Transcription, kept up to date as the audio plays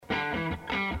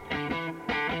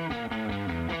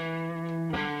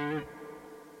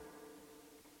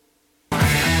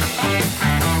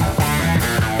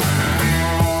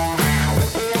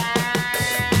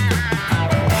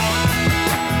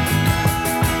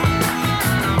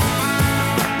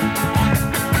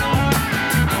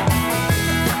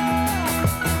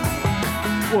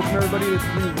everybody. It's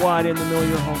me, Wide in the Middle,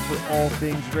 your home for all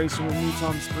things racing with me,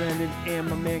 Thomas Brandon, and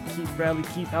my man Keith Bradley.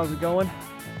 Keith, how's it going?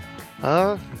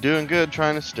 Doing good,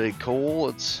 trying to stay cool.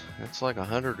 It's like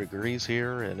 100 degrees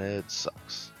here and it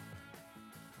sucks.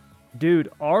 Dude,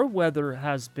 our weather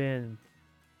has been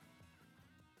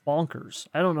bonkers.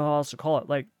 I don't know how else to call it.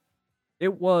 Like,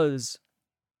 it was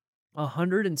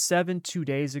 107 2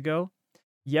 days ago.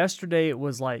 Yesterday it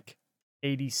was like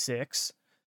 86.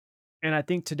 And I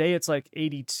think today it's like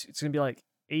 82. It's going to be like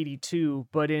 82,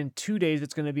 but in 2 days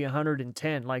it's going to be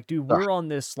 110. Like, dude, we're on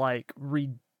this like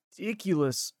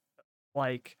ridiculous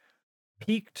like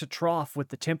peak to trough with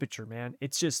the temperature, man.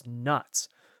 It's just nuts.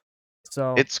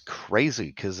 So It's crazy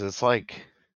because it's like,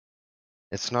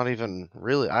 it's not even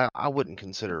really, I wouldn't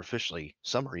consider officially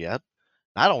summer yet.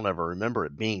 I don't ever remember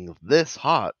it being this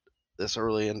hot this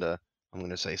early into, I'm going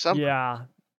to say summer.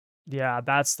 yeah,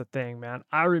 that's the thing, man.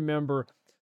 I remember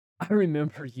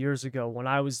years ago when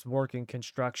I was working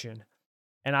construction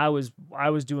and I was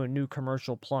doing new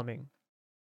commercial plumbing.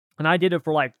 And I did it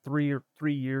for like 3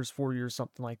 years, 4 years,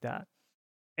 something like that.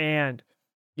 And,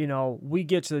 you know, we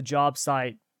get to the job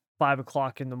site 5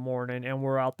 o'clock in the morning and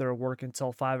we're out there working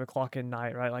until 5 o'clock at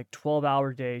night, right? Like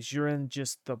 12-hour days. You're in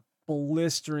just the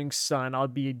blistering sun. I'll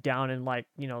be down in like,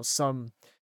 you know, some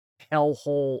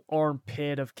hellhole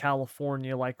armpit of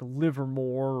California, like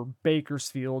Livermore or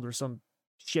Bakersfield or some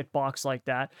shitbox like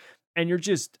that. And you're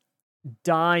just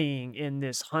dying in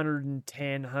this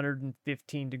 110,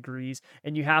 115 degrees,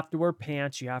 and you have to wear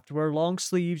pants, you have to wear long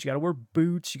sleeves, you got to wear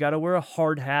boots, you got to wear a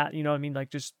hard hat, you know what I mean? Like,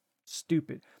 just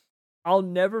stupid. I'll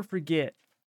never forget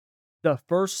the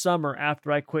first summer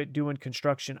after I quit doing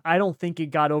construction. I don't think it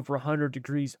got over 100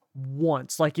 degrees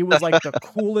once. Like, it was like the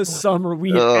coolest summer we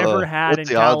had ever had in What's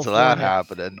the odds of that California.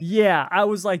 happening? Yeah, I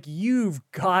was like, you've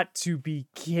got to be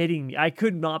kidding me. I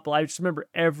could not believe. I just remember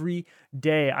every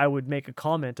day I would make a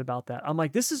comment about that. I'm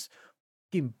like, this is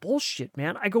fucking bullshit,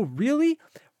 man. I go, really?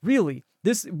 Really?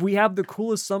 We have the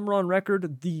coolest summer on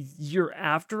record the year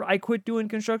after I quit doing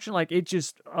construction? Like, it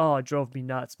just, it drove me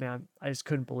nuts, man. I just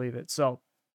couldn't believe it. So,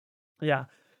 yeah.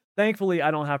 Thankfully, I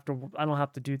don't have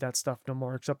to do that stuff no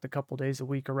more, except a couple days a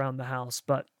week around the house.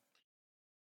 But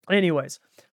anyways,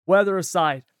 weather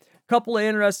aside, couple of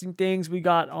interesting things we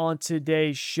got on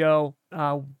today's show.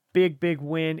 Big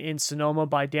win in Sonoma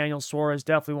by Daniel Suarez.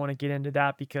 Definitely want to get into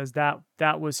that because that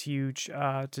was huge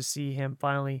to see him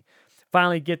finally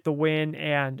get the win.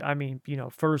 And I mean, you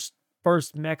know, first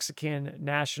Mexican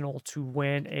national to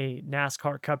win a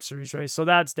NASCAR Cup Series race. So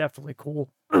that's definitely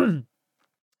cool.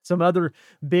 Some other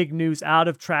big news out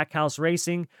of Trackhouse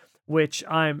Racing, which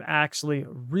I'm actually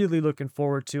really looking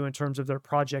forward to in terms of their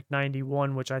Project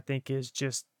 91, which I think is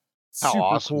just How super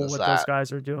awesome cool is what those that?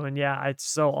 guys are doing. Yeah, it's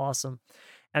so awesome.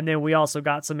 And then we also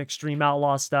got some Extreme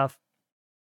Outlaw stuff.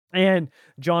 And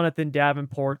Jonathan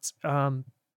Davenport's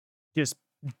just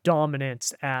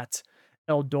dominance at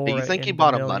Eldora. Do you think he in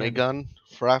bought a Vermilion. money gun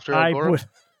for after I Eldora?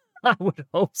 would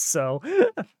hope so.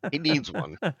 He needs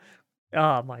one.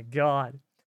 Oh my God.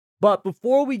 But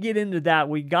before we get into that,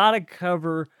 we got to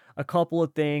cover a couple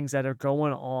of things that are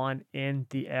going on in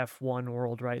the F1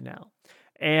 world right now.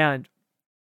 And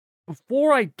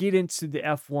before I get into the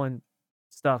F1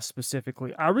 stuff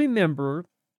specifically, I remember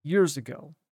years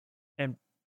ago, and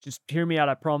just hear me out,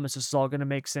 I promise this is all going to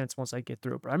make sense once I get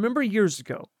through it. But I remember years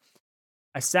ago,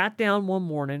 I sat down one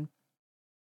morning,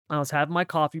 I was having my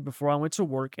coffee before I went to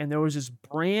work, and there was this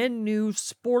brand new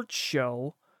sports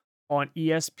show on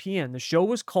ESPN. The show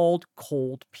was called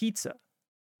Cold Pizza.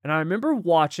 And I remember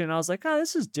watching, I was like,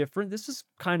 this is different. This is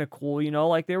kind of cool. You know,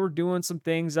 like they were doing some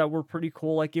things that were pretty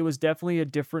cool. Like it was definitely a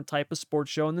different type of sports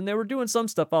show. And then they were doing some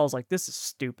stuff. I was like, this is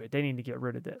stupid. They need to get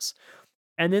rid of this.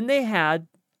 And then they had,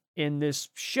 in this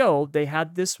show, they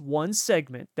had this one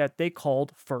segment that they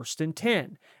called First and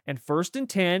 10. And First and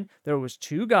 10, there was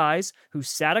two guys who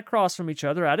sat across from each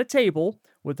other at a table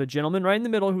with a gentleman right in the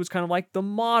middle who was kind of like the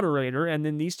moderator. And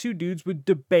then these two dudes would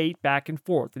debate back and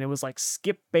forth. And it was like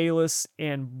Skip Bayless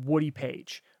and Woody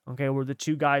Page, okay, were the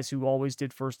two guys who always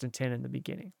did First and 10 in the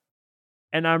beginning.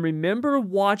 And I remember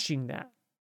watching that.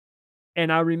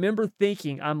 And I remember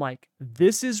thinking, I'm like,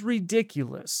 this is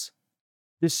ridiculous.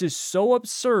 This is so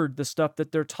absurd, the stuff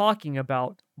that they're talking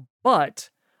about,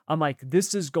 but I'm like,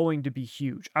 this is going to be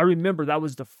huge. I remember that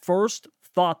was the first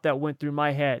thought that went through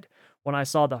my head when I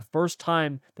saw the first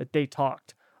time that they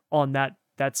talked on that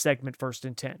segment, First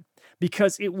and 10,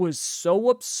 because it was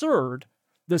so absurd,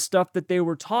 the stuff that they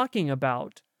were talking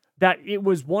about, that it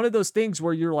was one of those things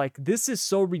where you're like, this is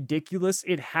so ridiculous,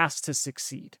 it has to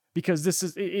succeed because this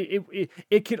is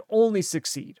it can only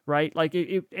succeed, right? Like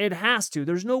it has to.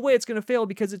 There's no way it's gonna fail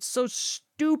because it's so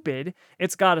stupid.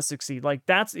 It's got to succeed. Like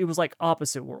it was like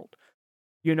opposite world,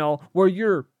 where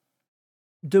you're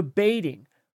debating,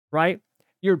 right?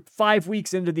 You're 5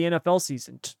 weeks into the NFL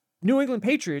season. New England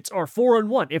Patriots are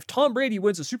 4-1. If Tom Brady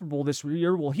wins a Super Bowl this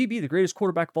year, will he be the greatest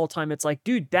quarterback of all time? It's like,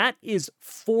 dude, that is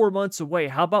 4 months away.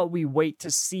 How about we wait to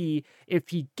see if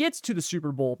he gets to the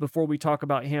Super Bowl before we talk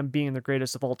about him being the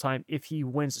greatest of all time if he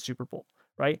wins the Super Bowl,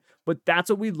 right? But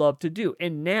that's what we love to do.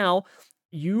 And now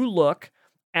you look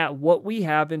at what we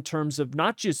have in terms of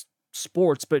not just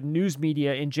sports, but news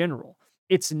media in general.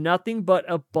 It's nothing but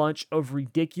a bunch of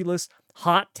ridiculous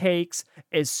hot takes.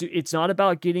 It's not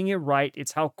about getting it right.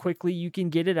 It's how quickly you can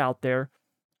get it out there.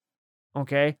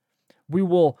 Okay. We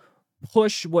will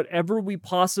push whatever we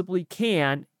possibly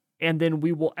can, and then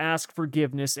we will ask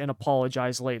forgiveness and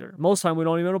apologize later. Most time we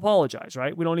don't even apologize,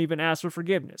 right? We don't even ask for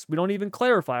forgiveness. We don't even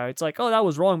clarify. It's like, oh, that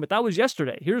was wrong, but that was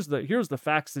yesterday. Here's the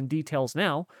facts and details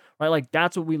now, right? Like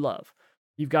that's what we love.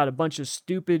 You've got a bunch of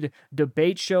stupid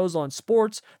debate shows on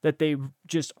sports that they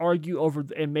just argue over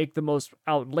and make the most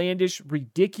outlandish,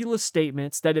 ridiculous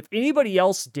statements that if anybody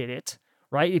else did it,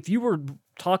 right? If you were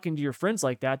talking to your friends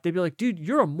like that, they'd be like, dude,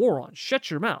 you're a moron.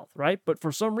 Shut your mouth, right? But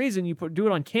for some reason, you do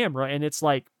it on camera and it's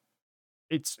like,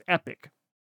 it's epic.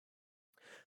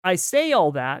 I say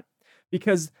all that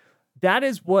because that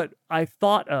is what I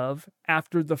thought of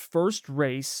after the first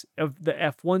race of the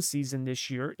F1 season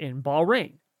this year in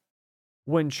Bahrain.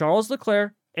 When Charles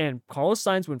Leclerc and Carlos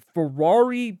Sainz, when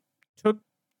Ferrari took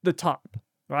the top,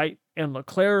 right? And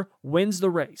Leclerc wins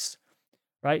the race,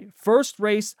 right? First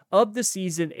race of the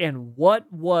season. And what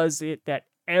was it that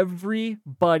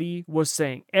everybody was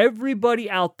saying? Everybody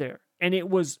out there. And it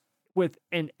was with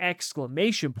an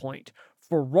exclamation point.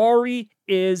 Ferrari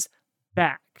is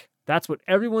back. That's what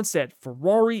everyone said.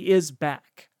 Ferrari is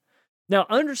back. Now,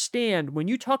 understand, when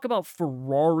you talk about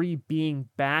Ferrari being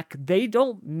back, they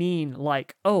don't mean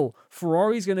like, oh,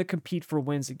 Ferrari's going to compete for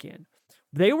wins again.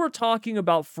 They were talking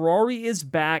about Ferrari is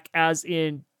back as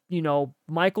in,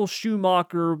 Michael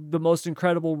Schumacher, the most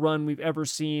incredible run we've ever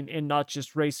seen in not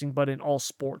just racing, but in all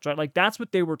sports, right? Like that's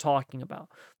what they were talking about.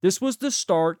 This was the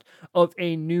start of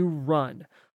a new run.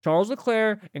 Charles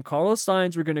Leclerc and Carlos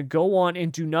Sainz were going to go on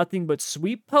and do nothing but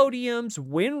sweep podiums,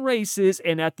 win races,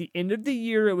 and at the end of the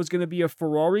year, it was going to be a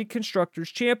Ferrari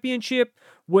Constructors Championship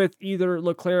with either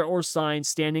Leclerc or Sainz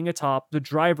standing atop the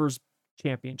Drivers'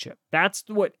 Championship. That's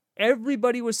what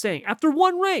everybody was saying. After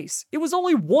one race, it was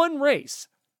only one race.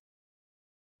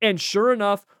 And sure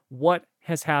enough, what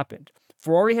has happened?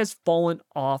 Ferrari has fallen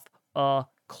off a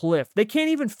cliff. They can't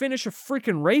even finish a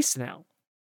freaking race now.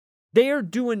 They are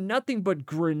doing nothing but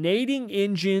grenading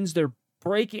engines. They're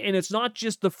breaking, and it's not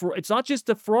just the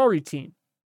Ferrari team.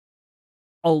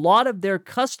 A lot of their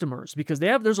customers, because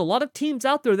there's a lot of teams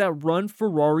out there that run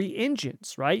Ferrari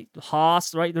engines, right?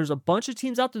 Haas, right? There's a bunch of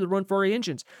teams out there that run Ferrari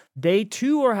engines. They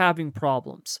too are having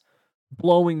problems,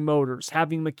 blowing motors,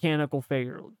 having mechanical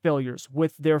failures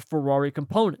with their Ferrari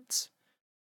components.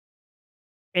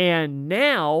 And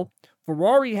now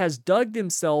Ferrari has dug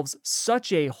themselves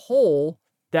such a hole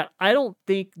that I don't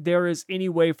think there is any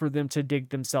way for them to dig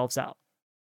themselves out.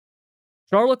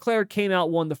 Charles Leclerc came out,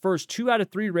 won the first 2 out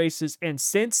of 3 races, and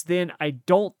since then, I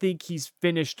don't think he's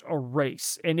finished a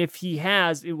race. And if he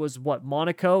has, it was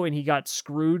Monaco, and he got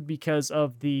screwed because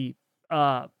of the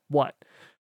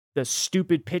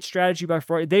stupid pit strategy by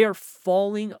Ferrari. They are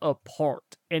falling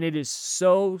apart, and it is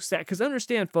so sad. Because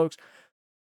understand, folks,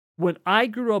 when I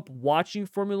grew up watching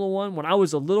Formula One, when I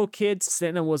was a little kid,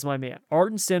 Senna was my man.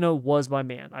 Ayrton Senna was my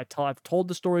man. I've told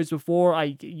the stories before.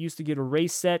 I used to get a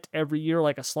race set every year,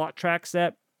 like a slot track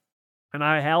set. And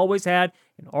I always had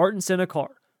an Ayrton Senna car,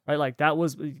 right? Like that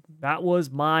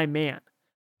was my man.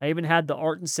 I even had the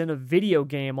Ayrton Senna video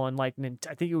game on I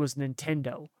think it was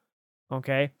Nintendo.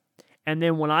 Okay. And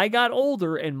then when I got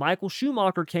older and Michael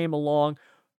Schumacher came along,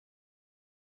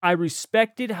 I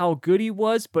respected how good he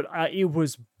was, but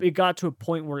it got to a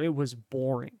point where it was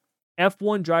boring.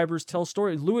 F1 drivers tell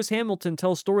stories. Lewis Hamilton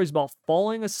tells stories about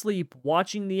falling asleep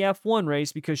watching the F1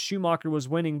 race because Schumacher was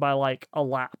winning by like a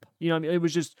lap. It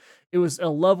was a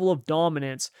level of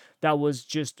dominance that was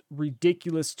just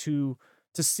ridiculous to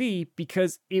see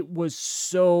because it was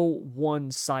so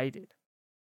one-sided.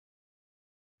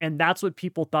 And that's what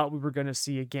people thought we were going to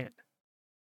see again.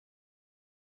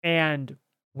 And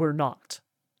we're not.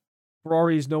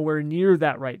 Ferrari is nowhere near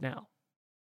that right now.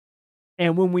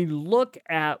 And when we look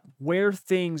at where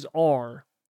things are,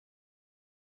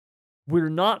 we're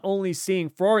not only seeing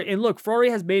Ferrari, and look, Ferrari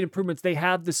has made improvements. They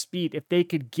have the speed. If they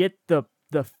could get the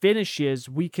finishes,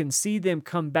 we can see them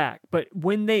come back. But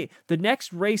when the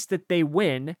next race that they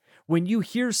win, when you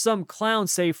hear some clown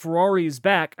say Ferrari is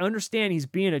back, understand he's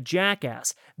being a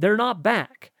jackass. They're not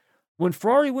back. When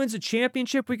Ferrari wins a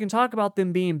championship, we can talk about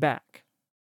them being back.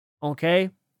 Okay?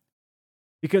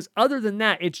 Because other than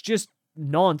that, it's just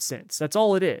nonsense. That's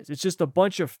all it is. It's just a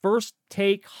bunch of first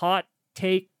take, hot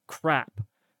take crap.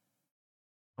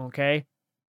 Okay?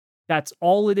 That's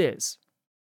all it is.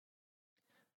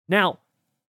 Now,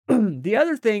 the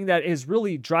other thing that is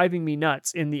really driving me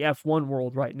nuts in the F1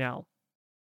 world right now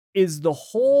is the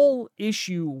whole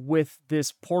issue with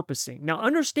this porpoising. Now,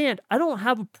 understand, I don't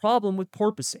have a problem with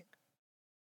porpoising.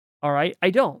 All right?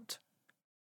 I don't.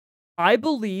 I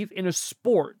believe in a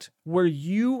sport where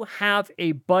you have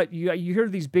you hear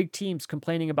these big teams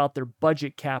complaining about their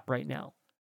budget cap right now.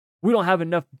 We don't have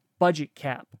enough budget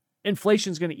cap.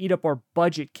 Inflation's going to eat up our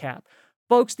budget cap.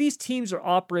 Folks, these teams are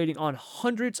operating on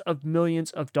hundreds of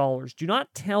millions of dollars. Do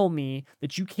not tell me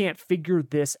that you can't figure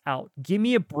this out. Give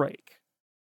me a break.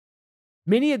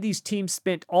 Many of these teams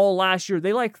spent all last year.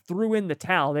 They threw in the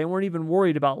towel. They weren't even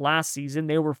worried about last season.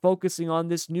 They were focusing on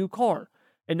this new car.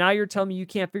 And now you're telling me you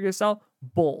can't figure this out?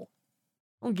 Bull.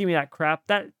 Don't give me that crap.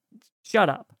 Shut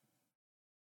up.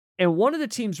 And one of the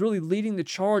teams really leading the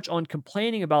charge on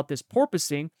complaining about this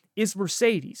porpoising is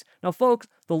Mercedes. Now, folks,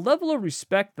 the level of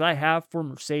respect that I have for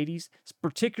Mercedes,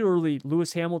 particularly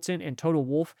Lewis Hamilton and Toto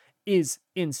Wolff, is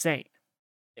insane.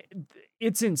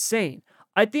 It's insane.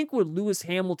 I think what Lewis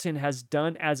Hamilton has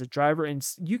done as a driver, and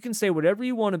you can say whatever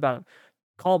you want about him,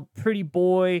 call him pretty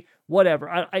boy, whatever.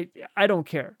 I don't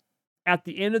care. At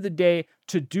the end of the day,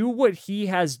 to do what he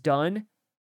has done,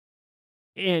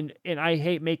 and I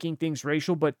hate making things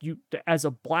racial, but you, as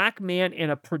a black man in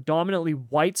a predominantly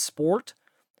white sport,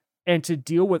 and to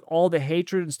deal with all the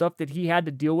hatred and stuff that he had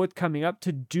to deal with coming up,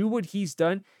 to do what he's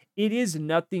done, it is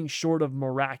nothing short of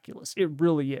miraculous. It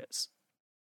really is.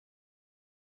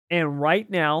 And right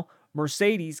now,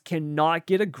 Mercedes cannot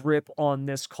get a grip on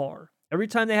this car. Every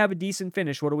time they have a decent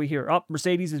finish, what do we hear? Oh,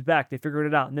 Mercedes is back. They figured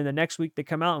it out. And then the next week they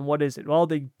come out and what is it? Well,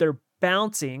 they're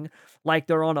bouncing like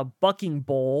they're on a bucking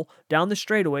bowl down the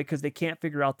straightaway because they can't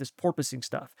figure out this porpoising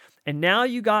stuff. And now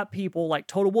you got people like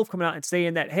Toto Wolff coming out and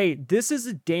saying that, hey, this is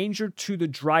a danger to the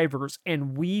drivers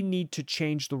and we need to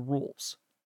change the rules.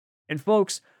 And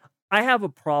folks, I have a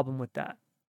problem with that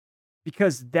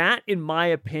because that, in my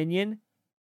opinion,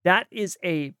 that is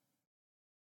a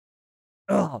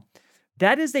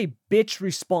bitch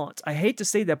response. I hate to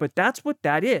say that, but that's what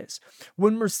that is.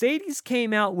 When Mercedes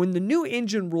came out, when the new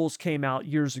engine rules came out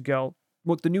years ago,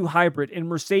 with the new hybrid, and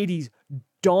Mercedes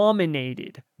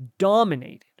dominated,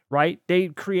 right? They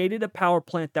created a power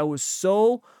plant that was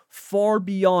so far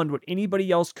beyond what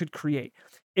anybody else could create.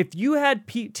 If you had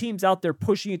teams out there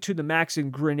pushing it to the max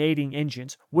and grenading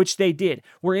engines, which they did,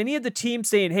 were any of the teams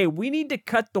saying, hey, we need to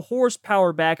cut the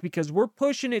horsepower back because we're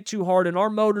pushing it too hard and our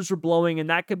motors are blowing and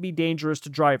that could be dangerous to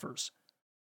drivers?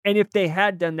 And if they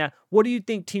had done that, what do you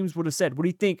think teams would have said? What do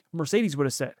you think Mercedes would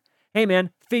have said? Hey,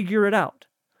 man, figure it out.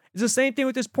 It's the same thing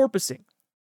with this porpoising.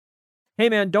 Hey,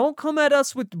 man, don't come at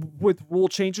us with rule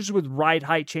changes, with ride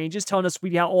height changes, telling us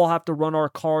we all have to run our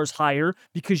cars higher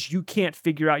because you can't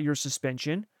figure out your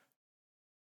suspension.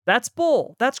 That's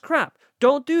bull. That's crap.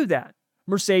 Don't do that.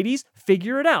 Mercedes,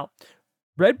 figure it out.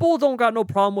 Red Bull don't got no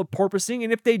problem with porpoising,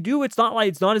 and if they do, it's not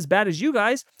as bad as you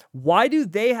guys. Why do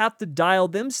they have to dial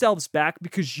themselves back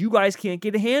because you guys can't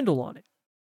get a handle on it?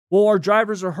 Well, our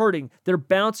drivers are hurting. They're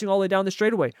bouncing all the way down the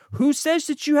straightaway. Who says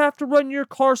that you have to run your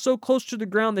car so close to the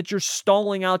ground that you're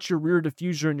stalling out your rear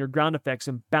diffuser and your ground effects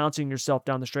and bouncing yourself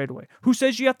down the straightaway? Who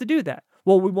says you have to do that?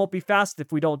 Well, we won't be fast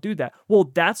if we don't do that. Well,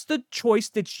 that's the choice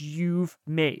that you've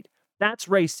made. That's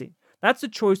racing. That's the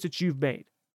choice that you've made.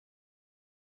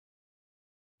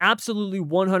 Absolutely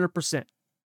 100%.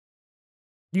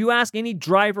 You ask any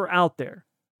driver out there,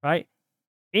 right?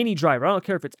 Any driver, I don't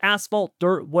care if it's asphalt,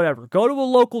 dirt, whatever. Go to a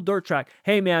local dirt track.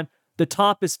 Hey, man, the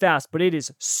top is fast, but it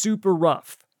is super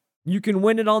rough. You can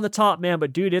win it on the top, man,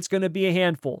 but dude, it's going to be a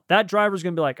handful. That driver's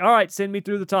going to be like, all right, send me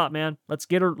through the top, man. Let's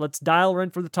dial her in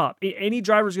for the top. Any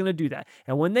driver's going to do that.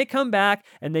 And when they come back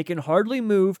and they can hardly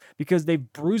move because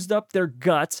they've bruised up their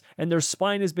guts and their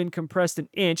spine has been compressed an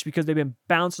inch because they've been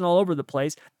bouncing all over the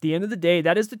place, at the end of the day,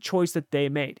 that is the choice that they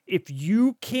made. If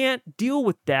you can't deal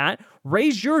with that,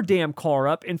 raise your damn car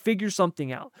up and figure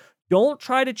something out. Don't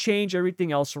try to change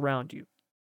everything else around you.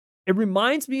 It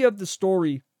reminds me of the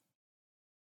story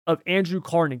of Andrew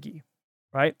Carnegie,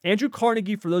 right? Andrew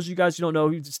Carnegie, for those of you guys who don't know,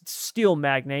 he's a steel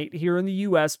magnate here in the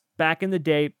U.S. back in the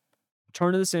day,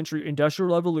 turn of the century,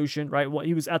 Industrial Revolution, right? Well,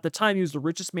 he was at the time, he was the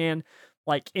richest man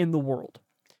like in the world.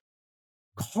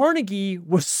 Carnegie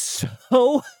was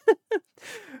so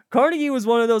Carnegie was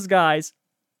one of those guys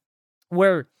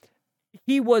where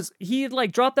he had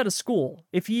like dropped out of school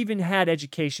if he even had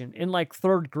education in like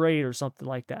 3rd grade or something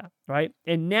like that, right?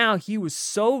 And now he was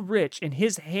so rich and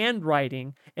his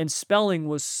handwriting and spelling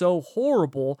was so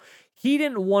horrible, he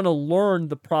didn't want to learn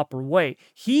the proper way.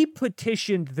 He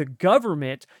petitioned the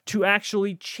government to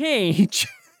actually change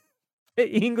the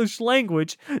English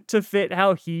language to fit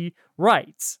how he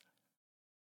writes.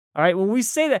 All right, when we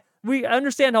say that, we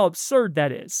understand how absurd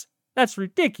that is. That's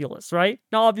ridiculous, right?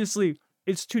 Now, obviously,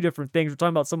 it's two different things. We're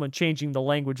talking about someone changing the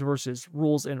language versus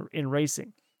rules in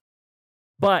racing.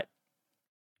 But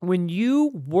when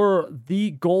you were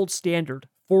the gold standard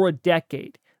for a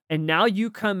decade, and now you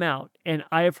come out, and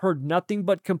I have heard nothing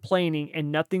but complaining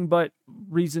and nothing but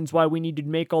reasons why we need to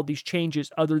make all these changes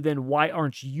other than why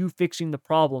aren't you fixing the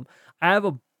problem? I have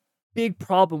a big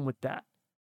problem with that.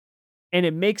 And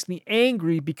it makes me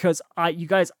angry because I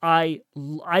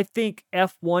think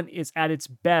F1 is at its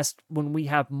best when we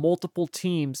have multiple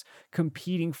teams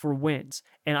competing for wins.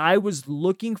 And I was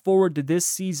looking forward to this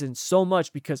season so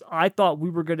much because I thought we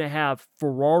were going to have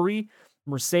Ferrari,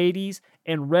 Mercedes,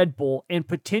 and Red Bull, and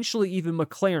potentially even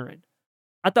McLaren.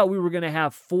 I thought we were going to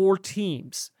have 4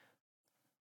 teams,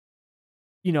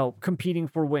 competing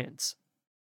for wins.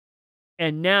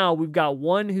 And now we've got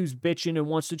one who's bitching and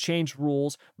wants to change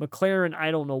rules. McLaren, I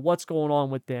don't know what's going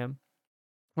on with them.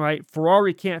 Right?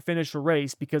 Ferrari can't finish a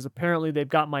race because apparently they've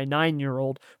got my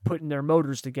 9-year-old putting their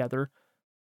motors together.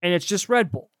 And it's just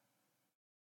Red Bull.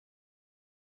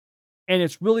 And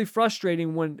it's really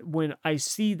frustrating when I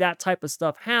see that type of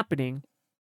stuff happening.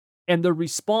 And the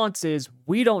response is,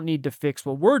 we don't need to fix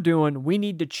what we're doing. We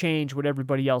need to change what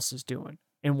everybody else is doing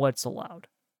and what's allowed.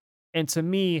 And to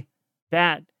me,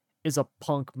 that is a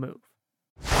punk move.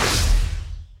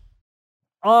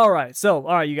 All right,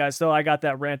 you guys. So I got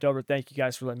that rant over. Thank you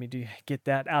guys for letting me get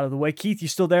that out of the way. Keith, you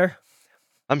still there?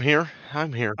 I'm here. All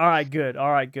right,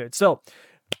 good. So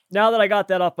now that I got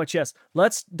that off my chest,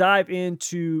 let's dive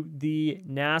into the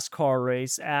NASCAR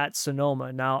race at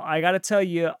Sonoma. Now, I got to tell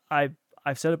you, I've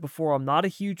said it before, I'm not a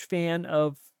huge fan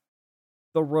of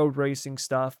the road racing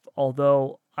stuff,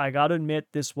 although I got to admit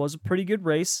this was a pretty good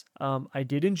race. I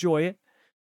did enjoy it.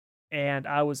 And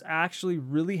I was actually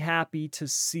really happy to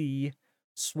see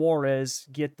Suarez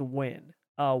get the win.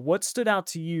 What stood out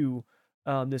to you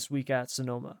this week at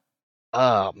Sonoma?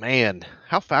 Oh, man.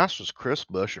 How fast was Chris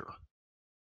Buescher?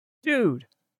 Dude.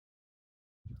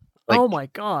 Like, oh, my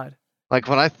God. Like,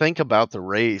 when I think about the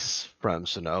race from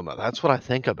Sonoma, that's what I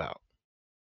think about.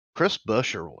 Chris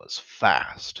Buescher was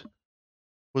fast.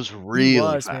 Was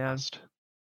really fast. Man.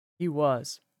 He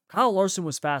was. Kyle Larson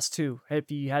was fast too. If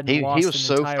he hadn't lost he was an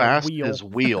so entire fast, wheel. his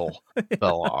wheel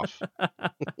fell off.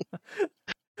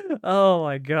 Oh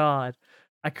my God.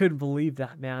 I couldn't believe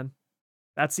that, man.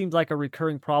 That seems like a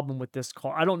recurring problem with this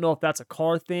car. I don't know if that's a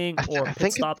car thing or a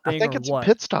pit stop thing or what. I think it's a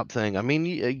pit stop thing. I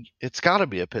mean, it's got to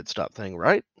be a pit stop thing,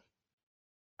 right?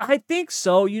 I think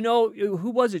so. Who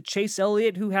was it? Chase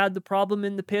Elliott who had the problem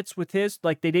in the pits with his,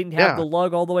 like they didn't have the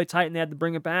lug all the way tight and they had to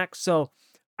bring it back. So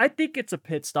I think it's a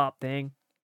pit stop thing.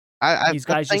 These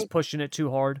guys just pushing it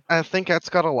too hard. I think that's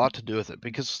got a lot to do with it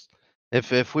because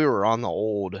if we were on the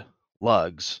old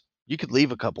lugs, you could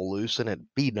leave a couple loose and it'd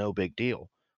be no big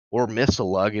deal, or miss a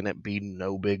lug and it'd be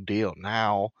no big deal.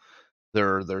 Now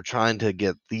they're trying to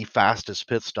get the fastest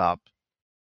pit stop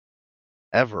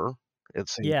ever, it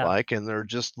seems like, and they're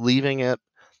just leaving it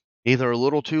either a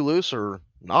little too loose or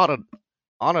not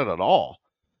on it at all.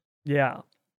 Yeah.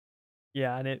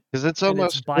 Yeah, and because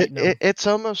it's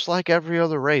almost like every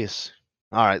other race.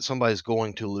 All right, somebody's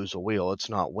going to lose a wheel. It's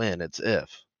not when, it's if.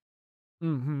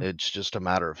 Mm-hmm. It's just a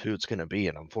matter of who it's going to be,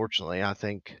 and unfortunately, I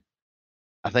think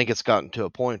it's gotten to a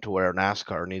point to where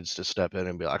NASCAR needs to step in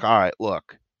and be like, all right,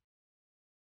 look,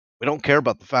 we don't care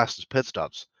about the fastest pit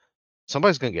stops.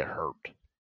 Somebody's going to get hurt.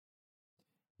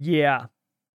 Yeah.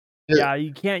 Yeah,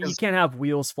 you can't have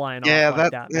wheels flying off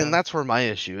like that, man. And that's where my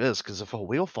issue is, because if a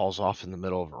wheel falls off in the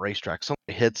middle of a racetrack,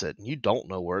 somebody hits it, and you don't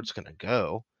know where it's going to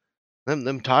go,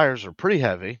 them tires are pretty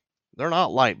heavy. They're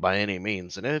not light by any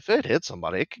means, and if it hits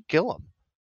somebody, it could kill them.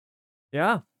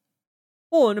 Yeah.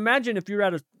 Well, and imagine you're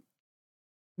at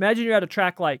a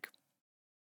track like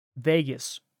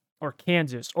Vegas or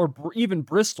Kansas or even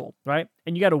Bristol, right?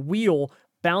 And you got a wheel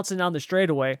bouncing down the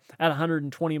straightaway at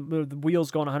 120, the wheels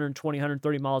going 120,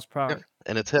 130 miles per hour. Yeah,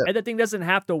 and it's hit. And that thing doesn't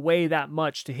have to weigh that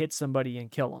much to hit somebody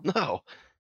and kill them. No.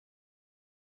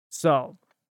 So,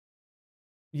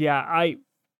 yeah,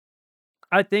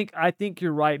 I think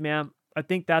you're right, man. I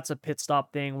think that's a pit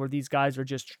stop thing where these guys are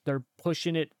just they're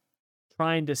pushing it,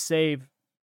 trying to save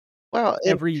Well,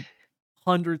 every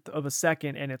hundredth of a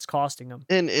second, and it's costing them.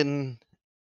 and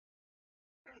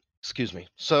excuse me.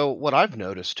 So what I've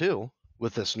noticed too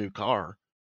with this new car,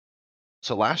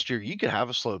 so last year you could have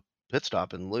a slow pit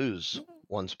stop and lose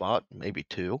one spot, maybe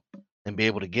two, and be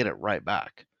able to get it right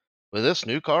back. With this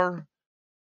new car,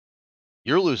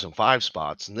 you're losing 5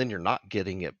 spots and then you're not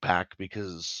getting it back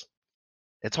because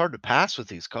it's hard to pass with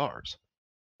these cars.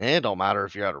 And it don't matter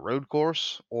if you're at a road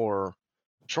course or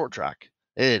short track.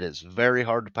 It is very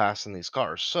hard to pass in these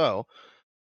cars. So,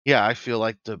 yeah, I feel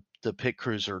like the pit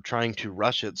crews are trying to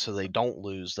rush it so they don't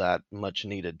lose that much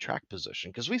needed track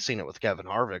position. Because we've seen it with Kevin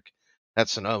Harvick at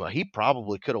Sonoma. He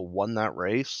probably could have won that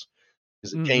race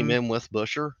because it came Mhm. in with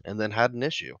Busher and then had an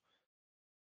issue.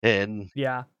 And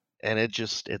Yeah.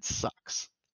 it sucks.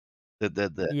 The the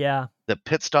the Yeah. the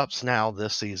pit stops now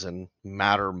this season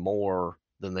matter more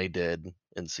than they did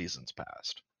in seasons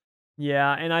past.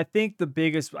 Yeah, and I think the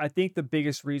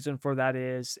biggest reason for that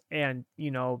is, and,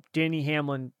 Danny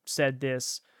Hamlin said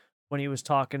this when he was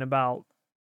talking about,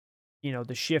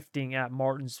 the shifting at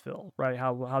Martinsville, right?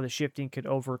 How the shifting could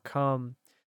overcome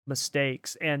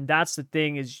mistakes. And that's the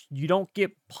thing is you don't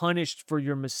get punished for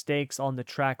your mistakes on the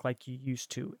track like you used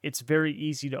to. It's very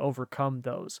easy to overcome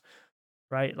those,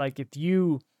 right? Like if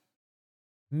you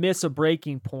miss a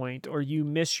breaking point or you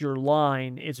miss your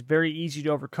line, it's very easy to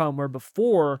overcome. Where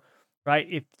before, right,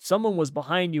 if someone was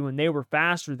behind you and they were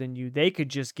faster than you, they could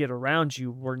just get around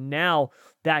you. Where now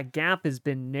that gap has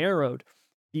been narrowed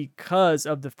because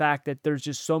of the fact that there's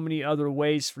just so many other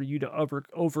ways for you to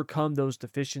overcome those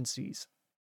deficiencies.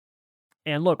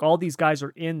 And look, all these guys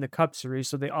are in the Cup Series,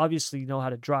 so they obviously know how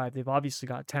to drive. They've obviously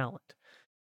got talent.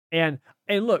 And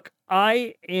and look,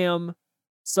 I am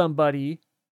somebody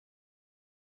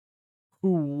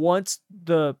who wants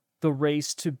the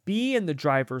race to be in the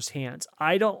driver's hands.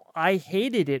 I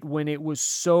hated it when it was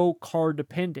so car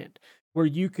dependent, where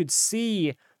you could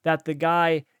see that the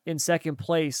guy in second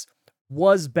place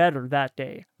was better that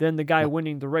day than the guy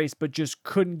winning the race, but just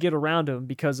couldn't get around him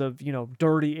because of,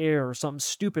 dirty air or something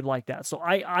stupid like that. So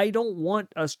I don't want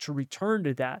us to return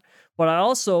to that. But I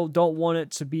also don't want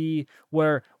it to be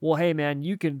where, well, hey man,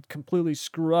 you can completely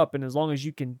screw up, and as long as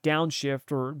you can downshift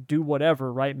or do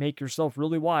whatever, right, make yourself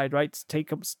really wide, right,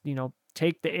 take up,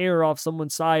 take the air off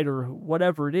someone's side or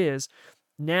whatever it is,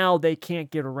 now they can't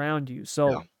get around you. Yeah.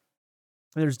 So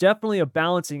there's definitely a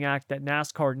balancing act that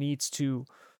NASCAR needs to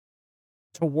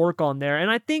work on there, and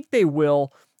I think they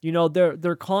will.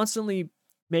 They're constantly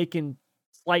making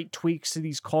slight tweaks to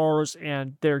these cars,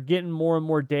 and they're getting more and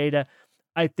more data.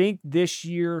 I think this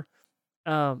year,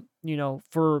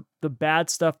 for the bad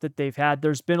stuff that they've had,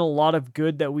 there's been a lot of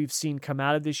good that we've seen come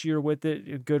out of this year with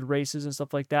it, good races and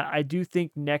stuff like that. I do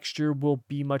think next year will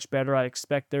be much better. I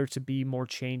expect there to be more And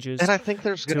changes I think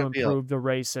there's to gonna be a improve the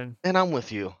racing. and I'm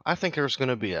with you. I think there's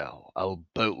gonna be a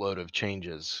boatload of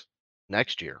changes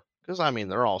next year. Because I mean,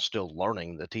 they're all still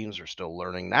learning. The teams are still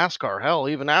learning. NASCAR, hell,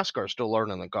 even NASCAR's still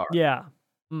learning the car. Yeah.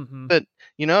 Mhm. But,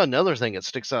 another thing that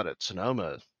sticks out at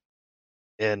Sonoma,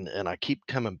 and I keep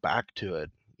coming back to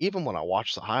it, even when I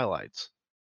watch the highlights,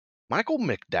 Michael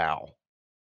McDowell.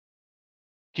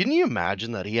 Can you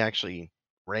imagine that he actually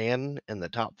ran in the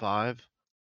top 5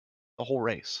 the whole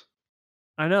race?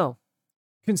 I know.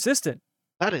 Consistent.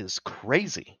 That is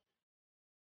crazy.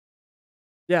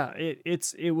 Yeah, And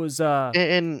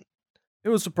it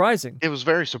was surprising. it was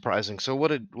very surprising. So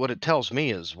what it tells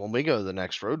me is when we go to the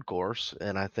next road course,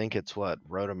 and I think it's what,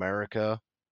 Road America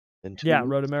in 2 Yeah,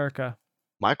 Road weeks, America.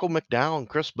 Michael McDowell and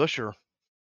Chris Buescher,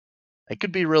 they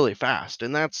could be really fast,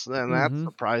 and that's Mhm.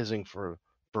 surprising for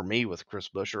me with Chris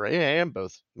Buescher and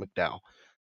both McDowell.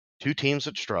 2 teams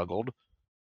that struggled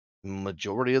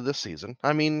majority of the season.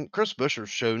 I mean, Chris Buescher's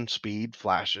shown speed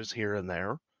flashes here and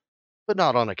there, but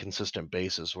not on a consistent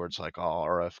basis where it's like, "Oh,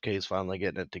 RFK's finally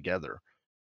getting it together."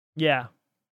 Yeah,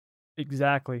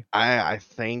 exactly. I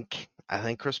think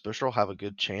Chris Buescher will have a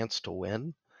good chance to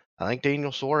win. I think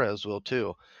Daniel Suarez will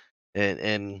too.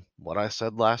 And what I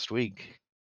said last week,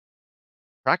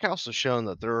 Trackhouse has shown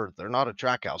that they're not a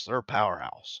track house, they're a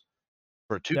powerhouse.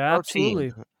 For a two-car team,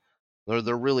 Absolutely.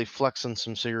 they're really flexing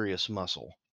some serious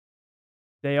muscle.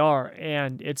 They are,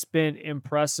 and it's been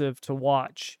impressive to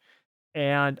watch.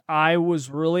 And I was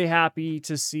really happy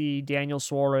to see Daniel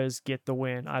Suarez get the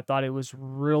win. I thought it was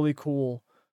really cool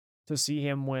to see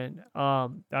him win. I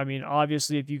mean,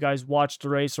 obviously, if you guys watched the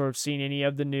race or have seen any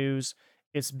of the news,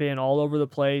 it's been all over the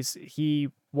place. He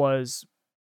was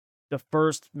the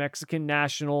first Mexican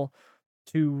national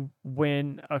to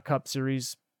win a Cup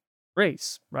Series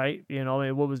race, right?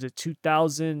 What was it,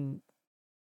 2006?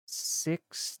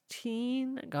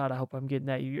 2016. God, I hope I'm getting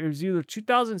that year. It was either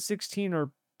 2016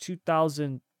 or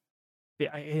 2000.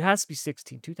 It has to be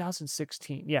 16,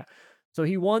 2016. Yeah. So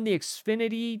he won the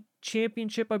Xfinity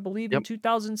Championship, I believe, in Yep.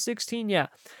 2016. Yeah.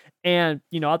 And,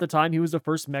 at the time he was the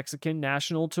first Mexican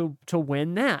national to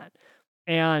win that.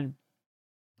 And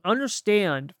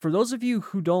understand, for those of you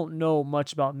who don't know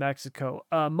much about Mexico,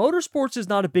 motorsports is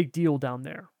not a big deal down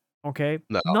there. Okay?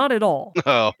 No. Not at all.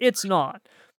 No. It's not.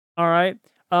 All right.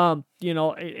 And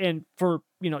for,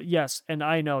 yes, and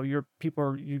I know you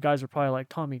guys are probably like,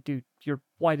 Tommy, dude, you're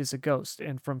white as a ghost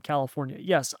and from California.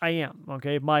 Yes, I am.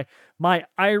 Okay. My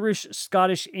Irish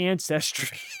Scottish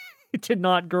ancestry did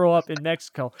not grow up in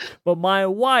Mexico, but my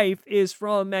wife is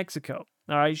from Mexico.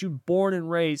 All right. She was born and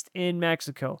raised in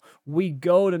Mexico. We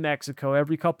go to Mexico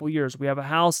every couple years. We have a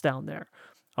house down there.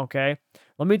 Okay.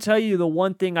 Let me tell you the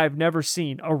one thing I've never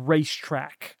seen: a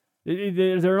racetrack.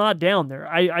 They're not down there.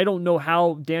 I don't know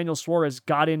how Daniel Suarez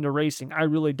got into racing. I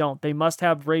really don't. They must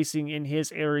have racing in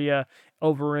his area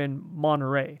over in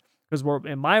Monterey, because we're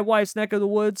in my wife's neck of the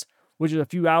woods, which is a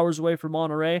few hours away from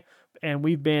Monterey, and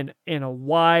we've been in a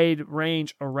wide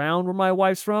range around where my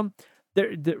wife's from.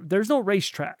 There's no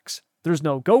racetracks. There's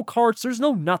no go-karts. There's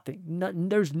no nothing.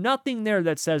 There's nothing there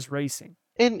that says racing.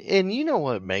 And you know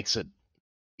what makes it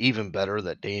even better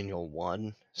that Daniel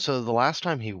won? So the last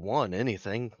time he won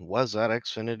anything was that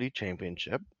Xfinity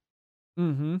Championship.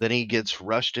 Mm-hmm. Then he gets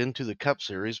rushed into the Cup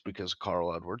Series because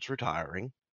Carl Edwards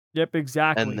retiring. Yep, And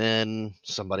exactly. then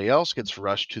somebody else gets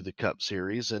rushed to the Cup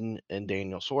Series, and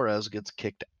Daniel Suarez gets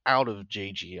kicked out of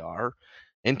JGR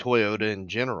and Toyota in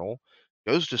general,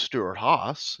 goes to Stuart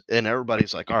Haas, and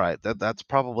everybody's like, all right, that's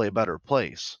probably a better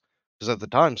place. Because at the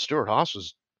time, Stuart Haas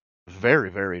was very,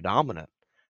 very dominant.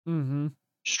 Mm-hmm.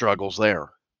 Struggles there.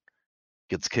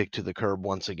 Gets kicked to the curb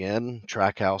once again.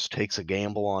 Trackhouse takes a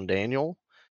gamble on Daniel.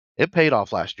 It paid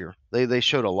off last year. They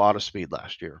showed a lot of speed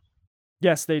last year.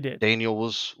 Yes, they did. Daniel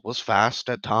was fast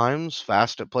at times,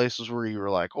 fast at places where you were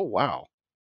like, "Oh,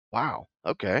 wow,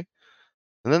 okay."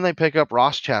 And then they pick up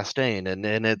Ross Chastain, and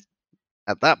it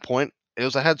at that point, it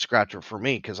was a head scratcher for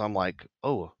me because I'm like,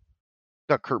 "Oh,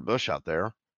 got Kurt Busch out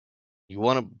there. You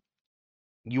wanna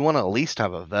you wanna at least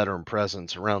have a veteran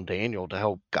presence around Daniel to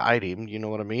help guide him," you know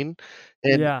what I mean?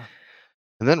 And Yeah.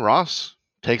 and then Ross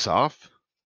takes off.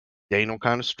 Daniel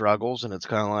kinda struggles, and it's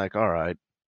kinda like, "All right,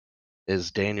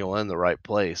 is Daniel in the right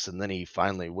place?" And then he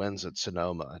finally wins at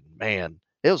Sonoma. And man,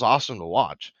 it was awesome to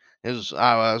watch. I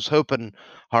was hoping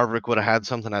Harvick would have had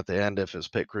something at the end if his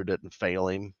pit crew didn't fail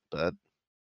him, but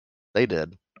they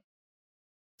did.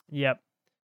 Yep.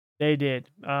 They did.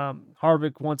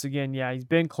 Harvick, once again, yeah, he's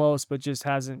been close, but just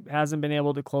hasn't been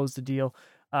able to close the deal.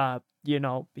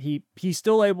 He's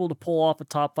still able to pull off a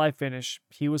top five finish.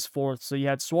 He was fourth, so you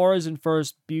had Suarez in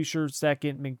first, Buescher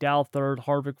second, McDowell third,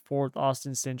 Harvick fourth,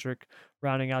 Austin Cindric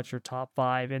rounding out your top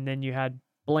five, and then you had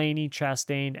Blaney,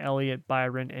 Chastain, Elliott,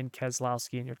 Byron, and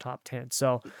Keselowski in your top 10.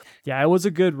 So, yeah, it was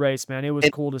a good race, man. It was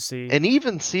And cool to see. and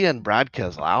even seeing Brad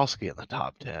Keselowski in the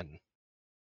top 10.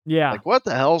 Yeah. Like, what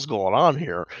the hell's going on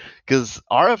here? Because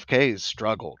RFK's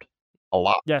struggled a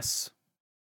lot. Yes.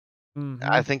 Mm-hmm.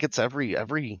 I think it's every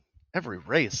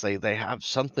race they have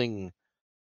something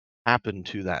happen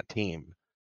to that team.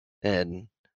 And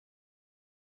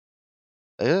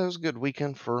it was a good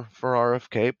weekend for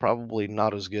RFK. Probably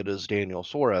not as good as Daniel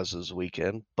Suarez's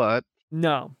weekend, but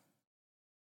No.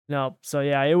 No, so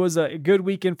yeah, it was a good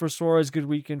weekend for Suarez, good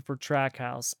weekend for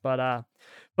Trackhouse.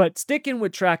 But sticking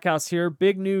with Trackhouse here,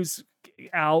 big news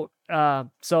out.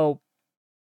 So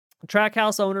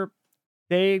Trackhouse owner,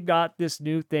 they got this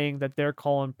new thing that they're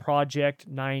calling Project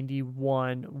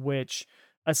 91, which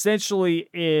essentially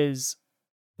is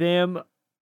them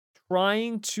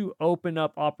trying to open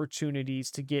up opportunities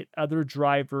to get other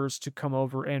drivers to come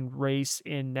over and race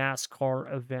in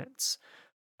NASCAR events.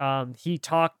 He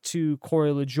talked to Corey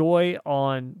LaJoy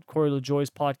on Corey LaJoy's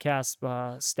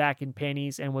podcast, Stacking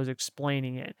Pennies, and was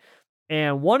explaining it.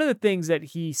 And one of the things that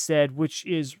he said, which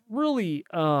is really,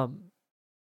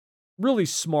 really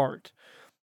smart,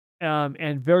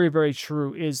 and very, very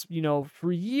true, is,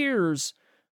 for years,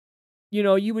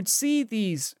 you would see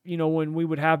these, when we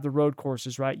would have the road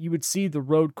courses, right? You would see the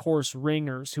road course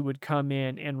ringers who would come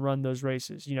in and run those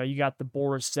races. You got the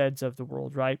Boris Seds of the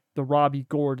world, right? The Robbie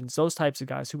Gordons, those types of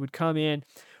guys who would come in,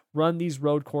 run these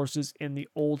road courses in the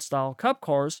old style cup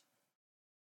cars.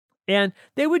 And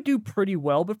they would do pretty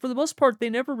well, but for the most part, they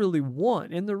never really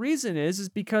won. And the reason is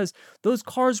because those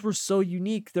cars were so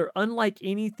unique. They're unlike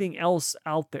anything else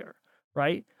out there,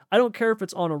 right? I don't care if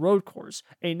it's on a road course.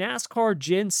 A NASCAR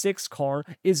Gen 6 car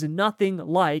is nothing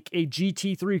like a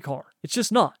GT3 car. It's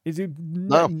just not.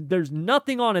 no. There's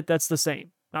nothing on it that's the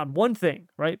same. on one thing,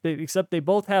 right? Except they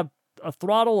both have a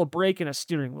throttle, a brake, and a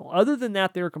steering wheel. Other than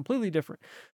that, they're completely different.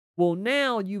 Well,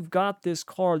 now you've got this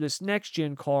car, this next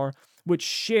gen car, which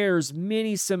shares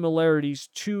many similarities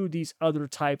to these other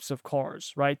types of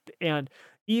cars, right? And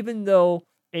even though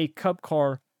a Cup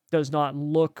car does not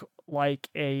look like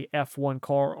a F1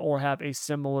 car or have a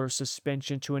similar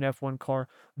suspension to an F1 car,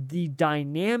 the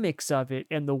dynamics of it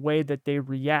and the way that they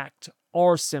react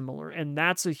are similar. And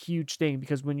that's a huge thing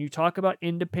because when you talk about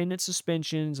independent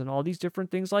suspensions and all these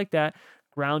different things like that,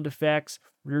 ground effects,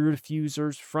 rear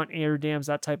diffusers, front air dams,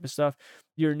 that type of stuff,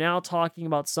 you're now talking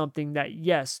about something that,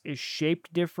 yes, is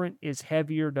shaped different, is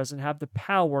heavier, doesn't have the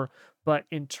power, but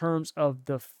in terms of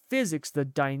the physics, the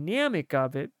dynamic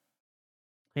of it,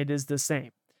 it is the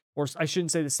same. Or I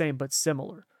shouldn't say the same, but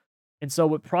similar. And so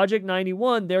with Project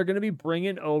 91, they're going to be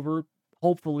bringing over,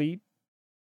 hopefully,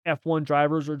 F1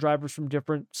 drivers or drivers from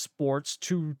different sports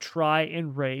to try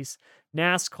and race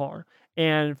NASCAR.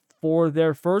 And for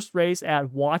their first race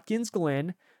at Watkins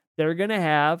Glen, they're going to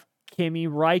have Kimi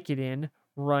Räikkönen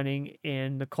running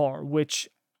in the car, which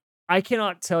I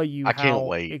cannot tell you I can't how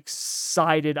wait.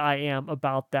 excited I am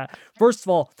about that. First of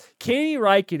all, Kimi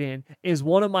Räikkönen is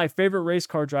one of my favorite race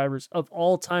car drivers of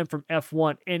all time from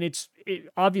F1, and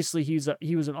obviously he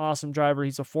was an awesome driver.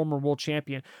 He's a former world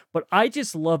champion, but I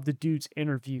just love the dude's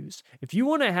interviews. If you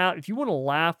want to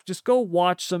laugh, just go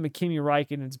watch some of Kimi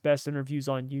Räikkönen's best interviews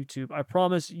on YouTube. I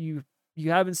promise you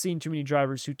haven't seen too many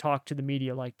drivers who talk to the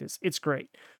media like this. It's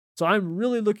great. So I'm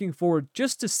really looking forward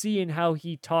just to seeing how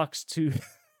he talks to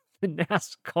the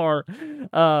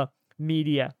NASCAR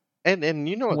media And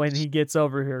you know when what's he gets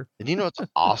over here.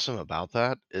 awesome about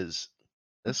that is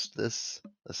this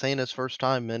ain't his first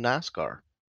time in NASCAR.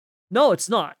 No, it's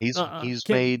not. He's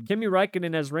made Kimi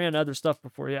Räikkönen has ran other stuff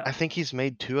before, yeah. I think he's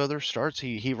made 2 other starts.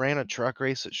 He ran a truck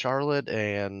race at Charlotte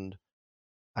and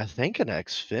I think an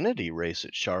Xfinity race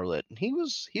at Charlotte. And he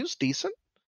was decent.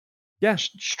 Yeah. No,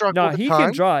 Struggled at he can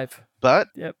times, drive. but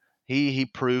Yep. he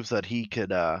proved that he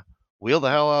could wheel the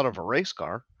hell out of a race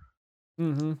car.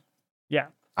 Mhm. Yeah.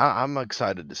 I'm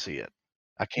excited to see it.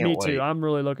 I can't Me too. wait. I'm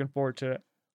really looking forward to it.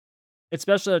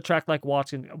 Especially a track like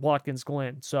Watkins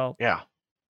Glen. So Yeah.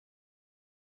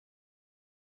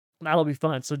 that'll be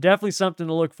fun. So definitely something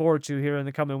to look forward to here in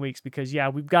the coming weeks because yeah,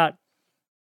 we've got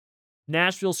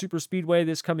Nashville Super Speedway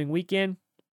this coming weekend.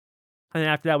 And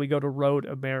after that we go to Road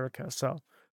America. So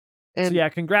And yeah,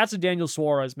 congrats to Daniel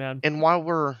Suarez, man. and while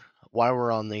we're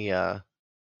on the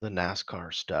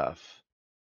NASCAR stuff,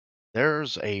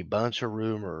 there's a bunch of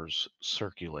rumors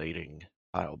circulating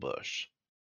Kyle Busch.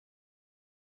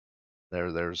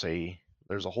 There's a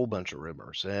whole bunch of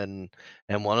rumors, and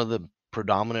one of the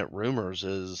predominant rumors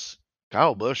is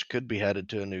Kyle Busch could be headed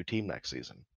to a new team next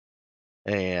season,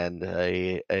 and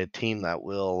a team that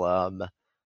will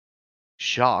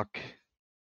shock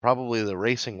probably the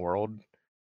racing world.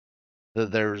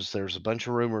 There's a bunch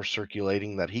of rumors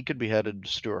circulating that he could be headed to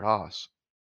Stuart Haas.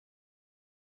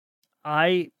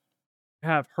 I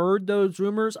have heard those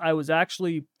rumors. I was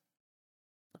actually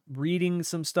reading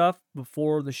some stuff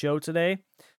before the show today,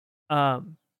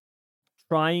 um,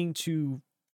 trying to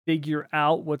figure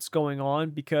out what's going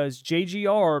on because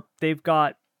JGR, they've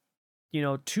got,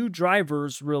 2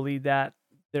 drivers really that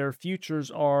their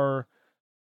futures are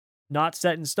not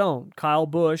set in stone. Kyle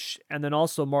Busch and then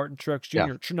also Martin Truex Yeah.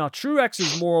 Jr. Now, Truex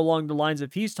is more along the lines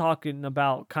of he's talking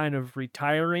about kind of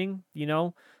retiring,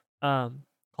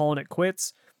 calling it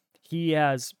quits. He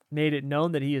has made it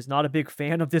known that he is not a big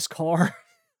fan of this car.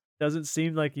 Doesn't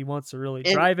seem like he wants to really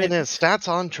drive And it. his stats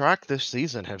on track this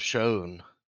season have shown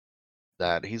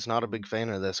that he's not a big fan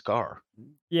of this car.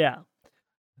 Yeah.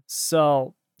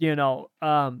 So,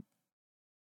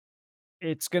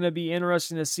 it's going to be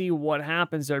interesting to see what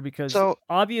happens there because So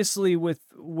obviously with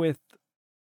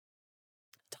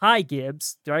Ty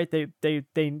Gibbs, right?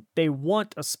 They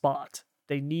want a spot.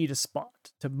 They need a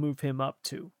spot to move him up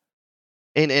to.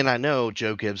 and I know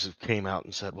Joe Gibbs came out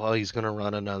and said, well, he's going to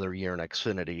run another year in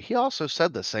Xfinity. He also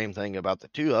said the same thing about the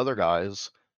 2 other guys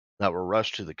that were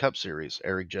rushed to the Cup Series,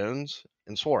 Eric Jones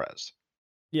and Suarez.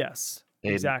 Yes,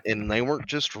 And exactly. they weren't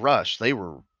just rushed; they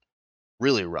were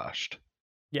really rushed.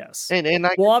 Yes. And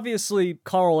I Well, obviously,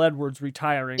 Carl Edwards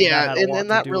retiring, that Yeah, had a and lot then to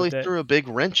that do really with it. threw a big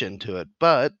wrench into it.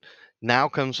 But now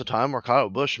comes a time where Kyle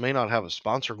Busch may not have a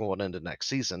sponsor going into next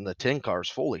season. The 10 car is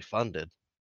fully funded.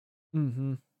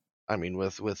 Mhm. I mean,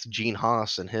 with Gene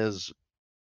Haas and his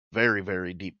very,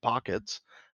 very deep pockets.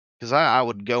 Because I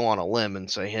would go on a limb and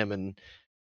say him,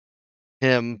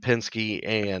 Penske,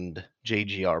 and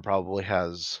JGR probably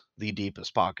has the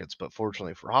deepest pockets. But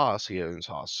fortunately for Haas, he owns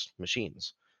Haas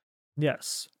machines.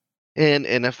 Yes. And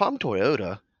if I'm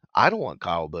Toyota, I don't want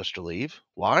Kyle Busch to leave.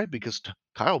 Why? Because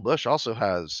Kyle Busch also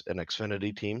has an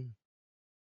Xfinity team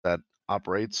that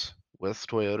operates with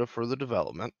Toyota for the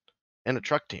development and a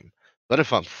truck team. But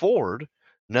if I'm Ford,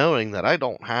 knowing that I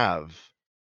don't have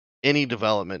any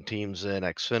development teams in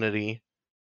Xfinity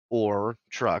or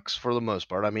trucks for the most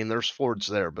part. I mean, there's Fords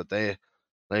there, but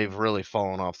they've really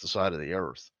fallen off the side of the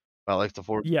earth. I like the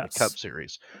Ford in the Cup Yes.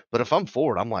 Series. But if I'm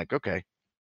Ford, I'm like, okay,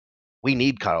 we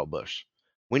need Kyle Busch.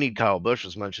 We need Kyle Busch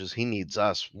as much as he needs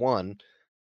us. One,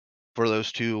 for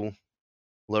those two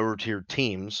lower tier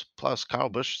teams. Plus, Kyle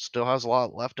Busch still has a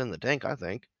lot left in the tank, I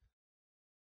think.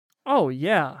 Oh,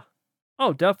 yeah.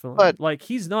 Oh, definitely. But Like,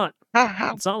 he's not how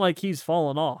how it's not like he's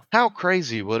fallen off. how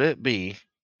crazy would it be?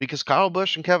 Because Kyle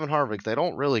Busch and Kevin Harvick, they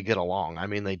don't really get along. I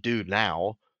mean, they do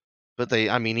now, but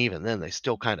I mean, even then, they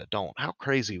still kind of don't. How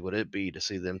crazy would it be to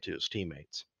see them two as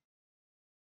teammates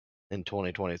in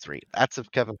 2023? That's if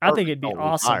Kevin I think Harvick it'd be don't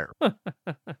awesome. retire.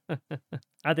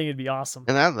 I think it'd be awesome.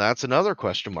 And that's another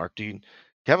question mark. Kevin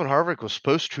Harvick was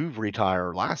supposed to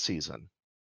retire last season,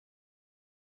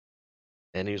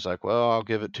 and he's like, "Well, I'll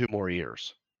give it 2 more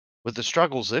years." With the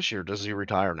struggles this year, does he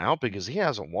retire now? Because he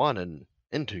hasn't won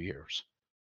in 2 years.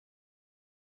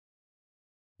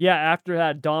 Yeah, after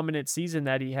that dominant season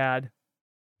that he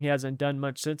hasn't done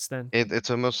much since then. It's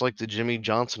almost like the Jimmy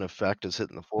Johnson effect is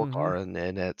hitting the 4 Mhm. car, and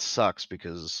it sucks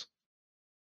because,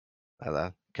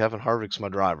 Kevin Harvick's my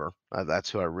driver. That's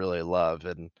who I really love,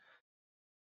 and,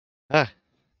 eh,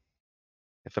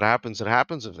 if it happens, it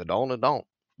happens. If it don't, it don't.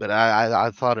 But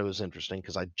I thought it was interesting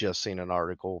because I just seen an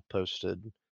article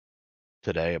posted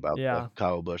today about the Yeah.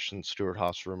 Kyle Busch and Stewart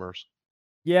Haas rumors.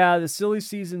 Yeah, the silly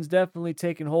season's definitely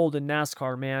taken hold in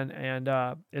NASCAR, man, and,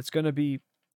 it's gonna be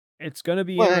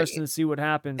Well, interesting to see what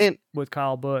happens and with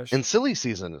Kyle Busch. and silly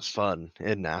season is fun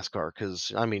in NASCAR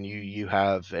because I mean you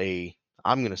have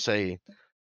I'm gonna say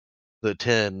the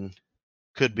 10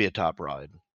 could be a top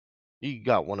ride. You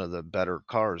got one of the better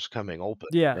cars coming open,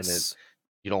 and Yes.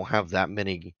 you don't have that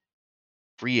many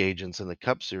free agents in the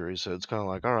Cup Series, so it's kind of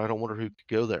like, all right, I wonder who could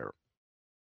go there.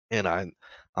 And I'm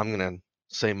gonna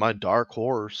say my dark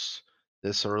horse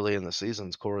this early in the season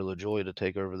is Corey LaJoy to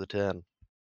take over the 10.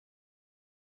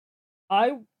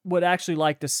 I would actually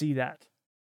like to see that.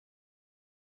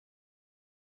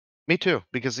 Me too,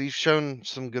 because he's shown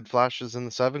some good flashes in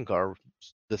the 7 car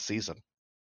this season.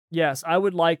 Yes, I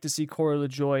would like to see Corey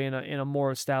LaJoy in a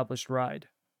more established ride.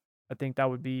 I think that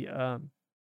would be, a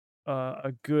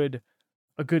good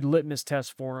litmus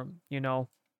test for him, you know?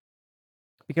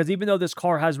 Because even though this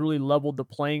car has really leveled the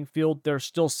playing field, there's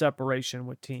still separation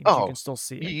with teams. You Oh, can still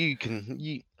see you, it. you can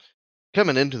you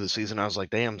coming into the season, I was like,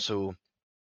 damn. So,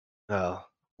 uh,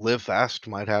 Live Fast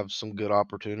might have some good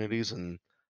opportunities, and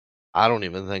I don't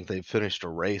even think they've finished a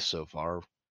race so far.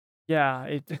 Yeah,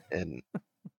 it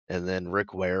And then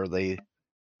Rick Ware,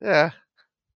 yeah,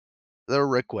 they're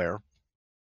Rick Ware.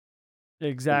 And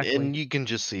exactly. you can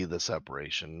just see the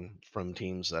separation from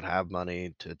teams that have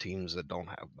money to teams that don't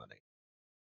have money.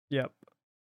 Yep.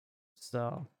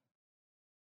 So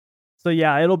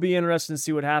yeah, it'll be interesting to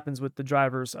see what happens with the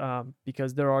drivers,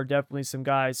 because there are definitely some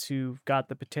guys who've got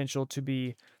the potential to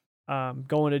be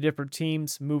going to different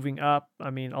teams, moving up. I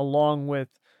mean, along with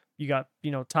you got,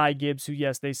 Ty Gibbs, who,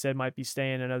 yes, they said might be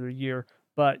staying another year,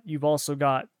 but you've also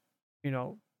got, you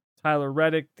know, Tyler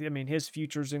Reddick. I mean, his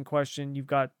future's in question. You've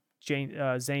got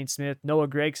Zane Smith, Noah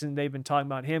Gregson. They've been talking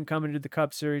about him coming to the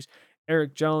Cup Series.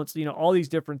 Eric Jones, all these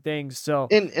different things. So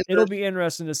And it'll be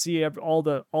interesting to see all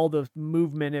the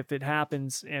movement if it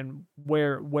happens and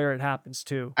where it happens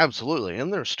too. absolutely,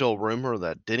 and there's still rumor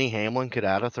that Denny Hamlin could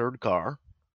add a 3rd car.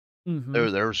 Hmm.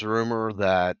 There's rumor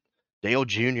that Dale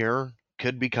Jr.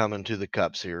 could be coming to the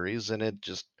Cup Series, and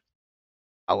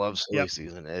I love silly Yep.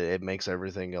 season. It makes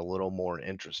everything a little more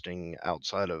interesting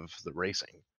outside of the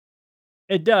racing.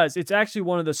 It does. It's actually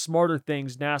one of the smarter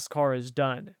things NASCAR has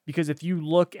done because if you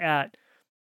look at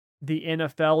the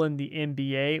NFL and the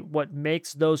NBA, what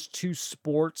makes those two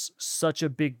sports such a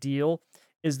big deal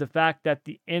is the fact that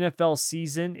the NFL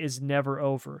season is never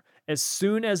over. As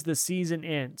soon as the season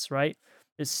ends, right?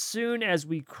 As soon as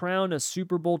we crown a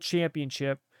Super Bowl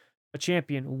championship, a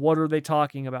champion, what are they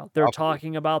talking about? They're Probably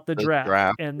talking about the the draft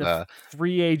draft, and the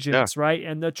free yeah. agents, right?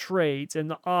 And the trades and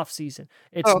the offseason.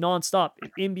 It's Oh, nonstop.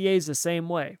 NBA is the same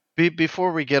way.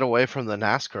 before we get away from the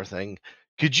NASCAR thing,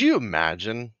 could you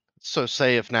imagine? So,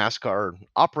 say if NASCAR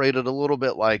operated a little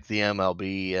bit like the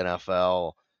MLB,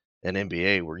 NFL, and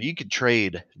NBA, where you could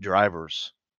trade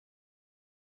drivers.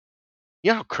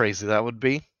 You know how crazy that would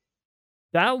be?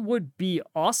 That would be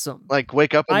awesome. Like,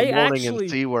 wake up in the I morning and actually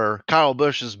see where Kyle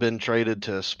Busch has been traded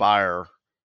to Spire.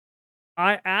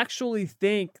 I actually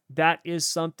think that is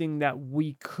something that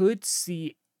we could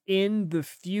see in the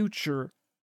future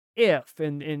if,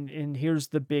 and here's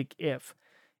the big if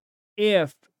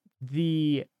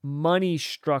the money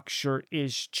structure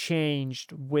is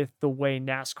changed with the way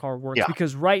NASCAR works. Yeah,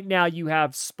 Because right now you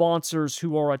have sponsors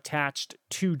who are attached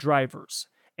to drivers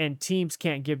and teams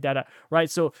can't give that up, right?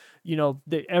 So,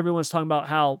 everyone's talking about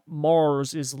how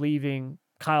Mars is leaving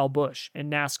Kyle Busch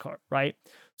and NASCAR, right?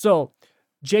 So,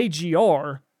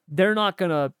 JGR, they're not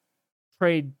going to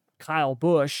trade Kyle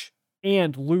Busch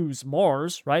and lose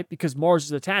Mars, right? Because Mars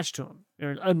is attached to him,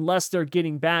 unless they're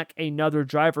getting back another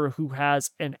driver who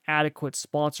has an adequate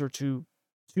sponsor to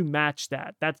match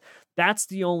that. That's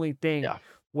the only thing yeah.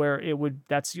 where it would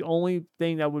that's the only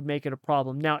thing that would make it a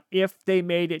problem. Now, if they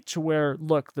made it to where,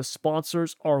 look, the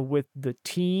sponsors are with the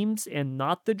teams and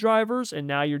not the drivers, and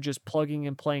now you're just plugging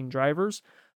and playing drivers,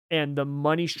 and the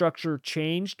money structure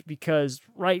changed, because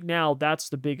right now that's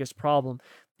the biggest problem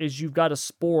is you've got a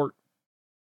sport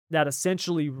that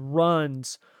essentially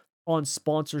runs on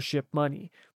sponsorship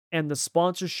money. And the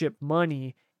sponsorship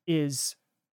money is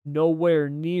nowhere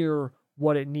near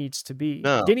what it needs to be.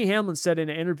 No. Denny Hamlin said in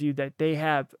an interview that they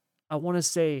have, I want to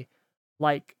say,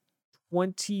 like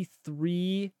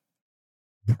 23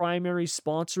 primary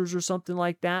sponsors or something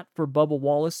like that for Bubba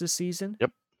Wallace this season.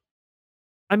 Yep.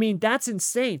 I mean, that's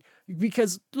insane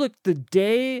because look, the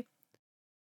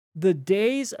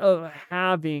days of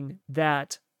having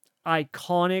that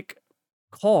iconic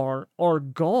car are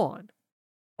gone.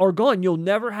 Are gone. You'll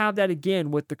never have that again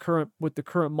with the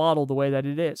current model the way that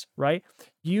it is, right?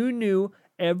 You knew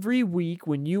every week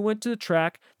when you went to the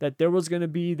track that there was going to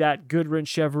be that Goodwin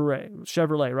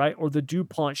Chevrolet, right? Or the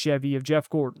DuPont Chevy of Jeff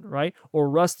Gordon, right? Or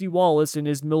Rusty Wallace in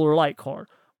his Miller Lite car.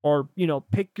 Or,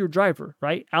 pick your driver,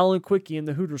 right? Alan Quickie in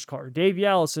the Hooters car, Davey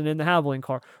Allison in the Haviland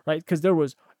car, right? Because there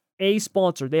was a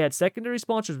sponsor. They had secondary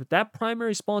sponsors, but that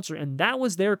primary sponsor, and that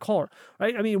was their car,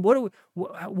 right? I mean, when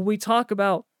we talk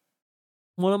about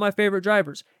one of my favorite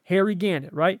drivers, Harry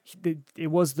Gannett, right?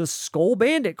 It was the Skull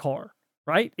Bandit car,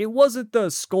 right? It wasn't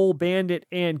the Skull Bandit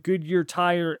and Goodyear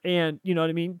Tire and, you know what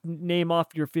I mean? Name off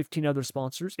your 15 other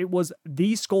sponsors. It was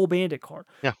the Skull Bandit car.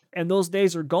 Yeah. And those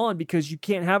days are gone because you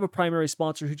can't have a primary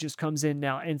sponsor who just comes in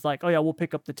now and it's like, oh yeah, we'll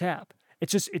pick up the tab.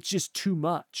 It's just too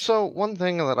much. So one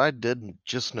thing that I did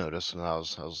just notice, and I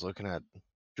was looking at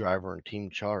driver and team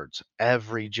charts,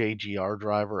 every JGR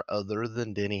driver other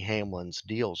than Denny Hamlin's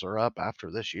deals are up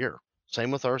after this year. Same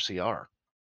with RCR.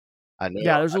 I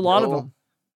Yeah, know, there's I a lot of know. them.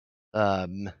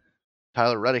 Um,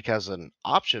 Tyler Reddick has an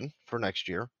option for next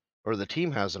year, or the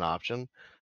team has an option.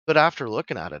 But after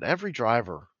looking at it, every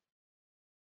driver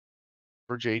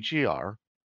for JGR,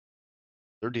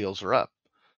 their deals are up.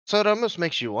 So it almost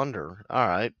makes you wonder, all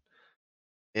right,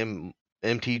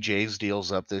 MTJ's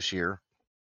deal's up this year.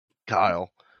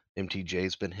 Kyle,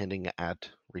 MTJ's been hinting at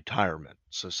retirement.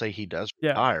 So say he does Yeah.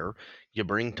 retire, you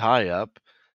bring Ty up,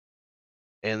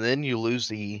 and then you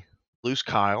lose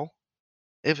Kyle.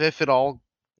 If it all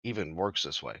even works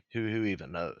this way, who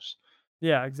even knows?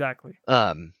 Yeah, exactly.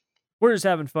 Um, We're just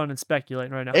having fun and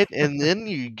speculating right now. and then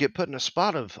you get put in a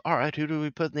spot of, all right, who do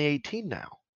we put in the 18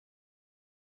 now?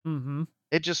 Mm-hmm.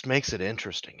 It just makes it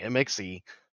interesting. It makes the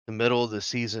middle of the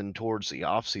season towards the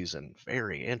off season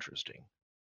very interesting.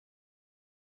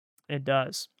 It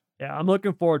does. Yeah, I'm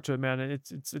looking forward to it, man.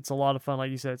 It's a lot of fun.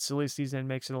 Like you said, silly season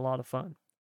makes it a lot of fun.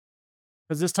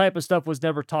 Because this type of stuff was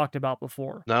never talked about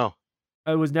before. No,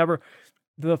 It was never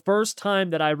the first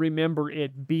time that I remember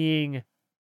it being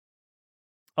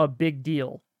a big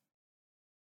deal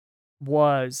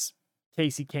was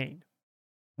Casey Kane.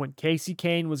 When Casey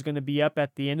Kane was going to be up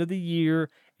at the end of the year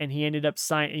and he ended up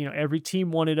signing, every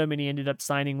team wanted him and he ended up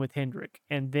signing with Hendrick.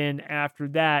 And then after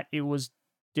that, it was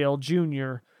Dale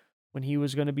Jr. when he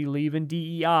was going to be leaving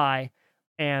DEI.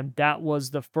 And that was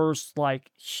the first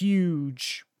like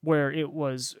huge where it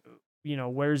was,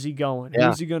 where's he going? yeah,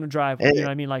 Who's he going to drive with? You know and,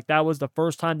 what I mean? Like that was the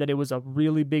first time that it was a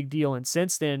really big deal. And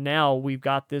since then, now we've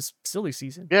got this silly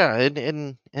season. yeah, and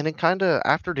it kind of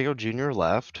after Dale Jr.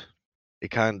 left, it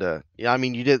kind of yeah. I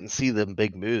mean, you didn't see them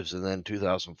big moves, and then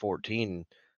 2014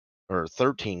 or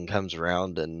 13 comes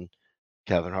around, and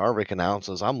Kevin Harvick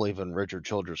announces, "I'm leaving Richard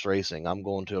Childress Racing. I'm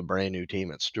going to a brand new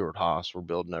team at Stewart Haas. We're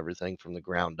building everything from the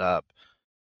ground up."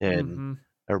 And Mm-hmm.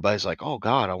 everybody's like, "Oh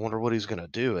God, I wonder what he's going to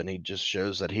do." And he just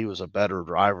shows that he was a better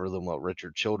driver than what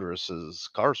Richard Childress's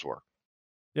cars were.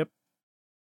 Yep.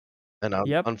 And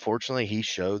Yep. unfortunately, he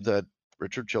showed that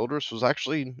Richard Childress was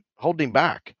actually holding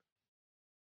back.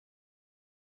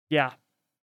 Yeah.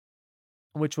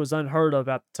 Which was unheard of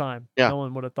at the time. Yeah, No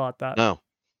one would have thought that. no,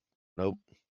 nope.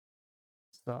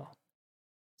 So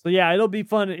So yeah, it'll be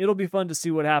fun. It'll be fun to see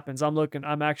what happens. I'm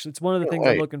actually, it's one of the Can't things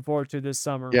I'm wait. looking forward to this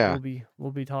summer. Yeah.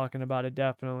 We'll be talking about it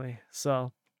definitely.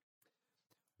 So,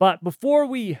 but before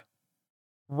we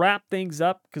wrap things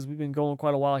up, because we've been going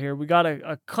quite a while here, we got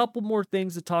a couple more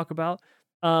things to talk about.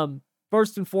 Um,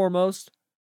 First and foremost,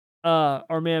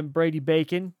 our man Brady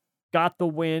Bacon got the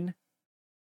win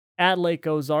at Lake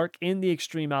Ozark in the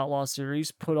Extreme Outlaw Series.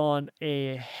 Put on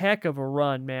a heck of a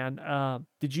run, man.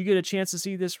 Did you get a chance to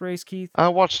see this race, Keith? I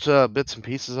watched bits and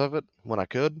pieces of it when I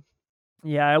could.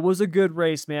 Yeah, it was a good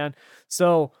race, man.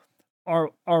 So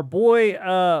our boy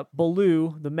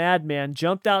Baloo, the madman,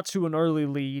 jumped out to an early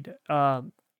lead.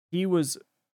 He was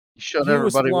He showed he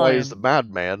was everybody why he's flying. the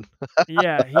madman.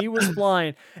 Yeah, he was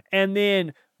flying. And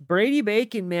then Brady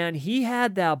Bacon, man, he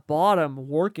had that bottom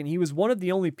working. He was one of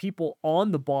the only people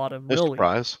on the bottom, No really.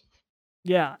 surprise.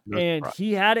 Yeah, No and surprise.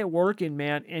 he had it working,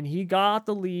 man, and he got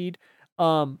the lead.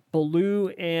 Baloo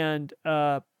and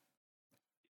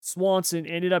Swanson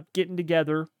ended up getting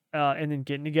together, and then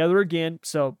getting together again.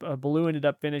 So Baloo ended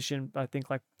up finishing, I think,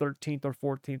 like 13th or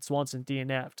 14th. Swanson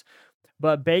DNF'd,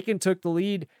 but Bacon took the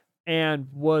lead and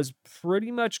was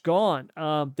pretty much gone.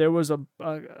 There was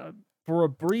for a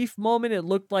brief moment, it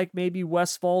looked like maybe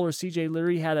Westfall or CJ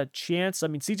Leary had a chance. I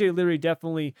mean, CJ Leary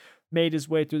definitely made his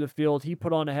way through the field. He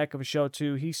put on a heck of a show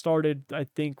too. He started, I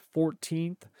think,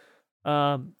 14th,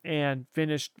 and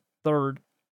finished third.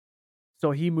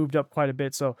 So he moved up quite a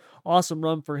bit. So awesome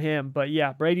run for him. But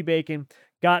yeah, Brady Bacon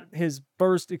got his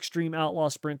first Extreme Outlaw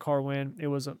Sprint Car win. It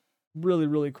was a really,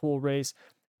 really cool race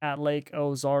at Lake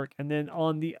Ozark. And then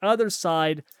on the other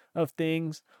side of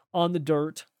things, on the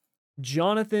dirt,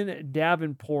 Jonathan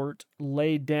Davenport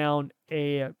laid down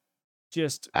a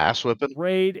just Ass whipping.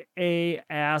 grade A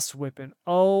ass whipping.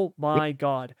 Oh my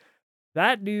God.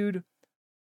 That dude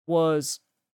was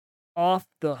off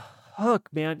the hook,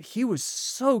 man. He was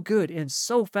so good and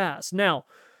so fast. Now,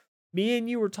 me and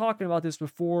you were talking about this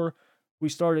before we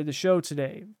started the show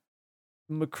today.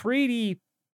 McCready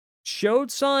showed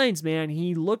signs, man.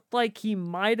 He looked like he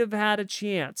might have had a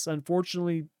chance.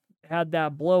 Unfortunately, had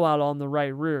that blowout on the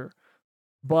right rear.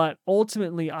 But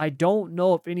ultimately, I don't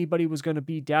know if anybody was going to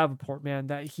beat Davenport, man.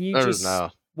 That he There's just no,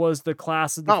 was the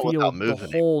class of the not without field the moving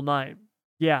him. whole night.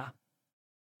 Yeah,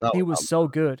 Not he was without so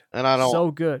good. and I don't So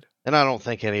good. and I don't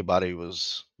think anybody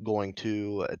was going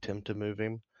to attempt to move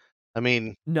him. I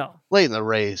mean, No, late in the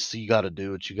race, you gotta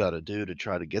do what you gotta do to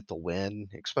try to get the win,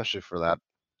 especially for that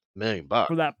 $1,000,000.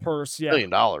 for that purse. Yeah.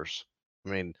 $1,000,000. I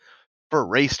mean, for a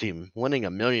race team, winning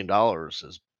 $1,000,000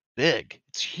 is big.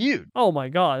 It's huge. Oh my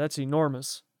God, that's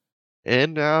enormous.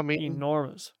 And, I mean,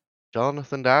 Enormous.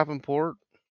 Jonathan Davenport,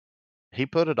 he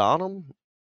put it on him,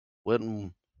 went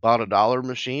and bought a dollar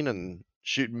machine and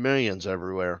shooting millions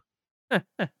everywhere.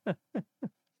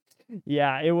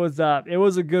 Yeah, it was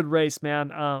a good race,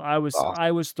 man. Awesome.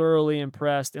 I was thoroughly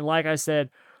impressed. And like I said,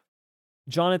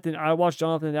 I watched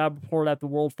Jonathan Davenport at the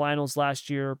World Finals last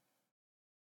year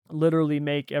literally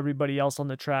make everybody else on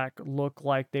the track look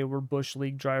like they were Bush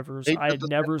League drivers. He I did had the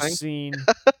never same seen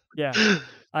Yeah, thing.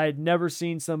 I had never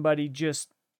seen somebody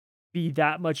just be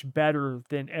that much better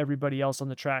than everybody else on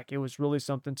the track. It was really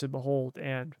something to behold.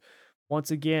 And once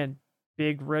again,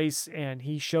 big race, and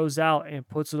he shows out and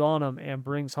puts it on him and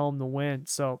brings home the win.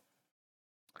 So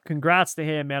congrats to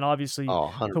him, man. Obviously, Oh,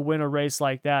 100. to win a race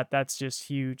like that, that's just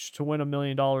huge. To win $1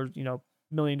 million, $1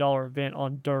 million event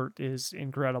on dirt is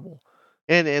incredible.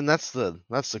 And that's the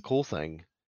cool thing.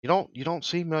 You don't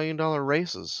see $1,000,000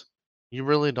 races. You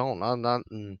really don't. Not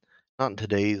in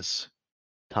today's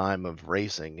time of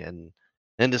racing, and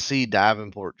to see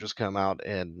Davenport just come out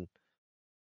and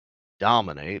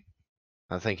dominate.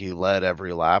 I think he led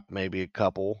every lap, maybe a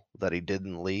couple that he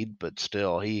didn't lead, but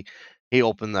still he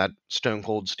opened that Stone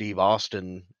Cold Steve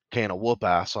Austin can of whoop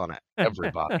ass on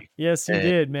everybody Yes, he and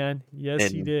did, man.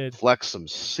 Yes, he and did. flex some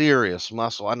serious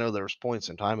muscle. I know there was points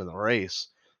in time in the race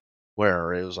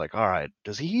where it was like, all right,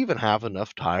 does he even have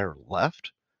enough tire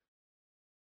left?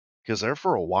 Because there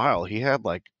for a while he had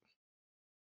like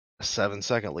a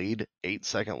 7-second lead,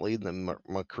 8-second lead, and then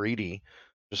McCready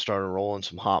just started rolling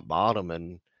some hot bottom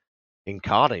and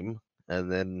caught him.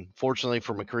 And then, fortunately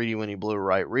for McCready, when he blew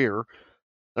right rear,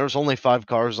 there was only 5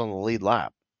 cars on the lead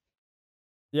lap.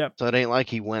 Yep. So it ain't like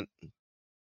he went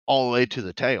all the way to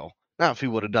the tail. Now, if he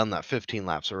would have done that 15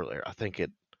 laps earlier, I think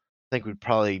we'd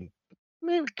probably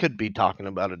maybe could be talking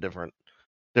about a different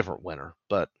winner.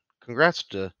 But congrats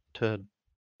to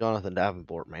Jonathan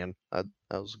Davenport, man. That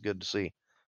was good to see.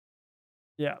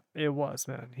 Yeah, it was,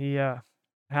 man. He had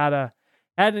a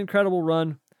had an incredible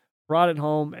run, brought it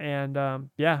home, and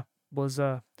yeah, was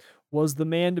uh was the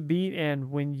man to beat. And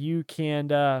when you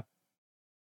can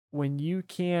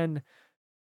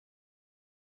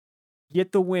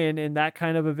get the win in that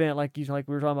kind of event, like we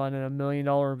were talking about in a $1 million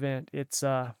event, it's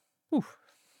whew,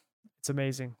 it's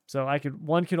amazing. So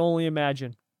one can only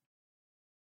imagine.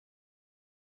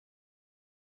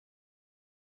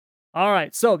 All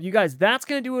right, so you guys, that's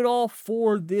gonna do it all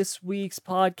for this week's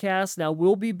podcast. Now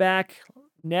we'll be back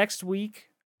next week.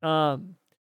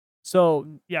 So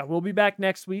yeah, we'll be back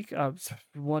next week.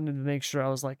 Wanted to make sure. I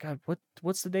was like, God,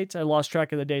 what's the date? I lost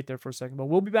track of the date there for a second, but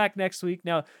we'll be back next week.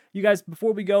 Now, you guys,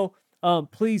 before we go,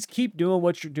 please keep doing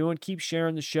what you're doing. Keep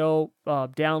sharing the show,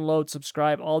 download,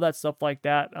 subscribe, all that stuff like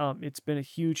that. It's been a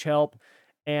huge help.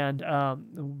 And I've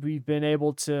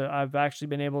actually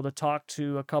been able to talk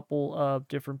to a couple of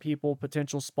different people,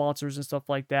 potential sponsors and stuff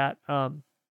like that.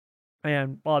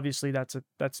 And obviously that's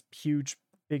huge,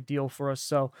 big deal for us.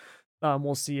 So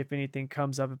we'll see if anything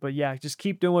comes of it. But yeah, just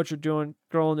keep doing what you're doing,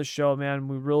 growing the show, man.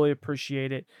 We really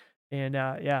appreciate it. And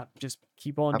yeah, just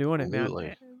keep on doing it, man.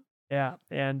 Absolutely. Yeah.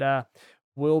 And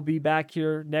we'll be back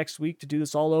here next week to do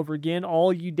this all over again.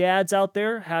 All you dads out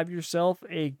there, have yourself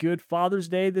a good Father's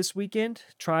Day this weekend.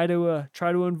 Try to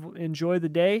enjoy the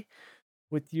day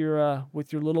with your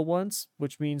little ones,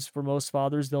 which means for most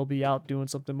fathers they'll be out doing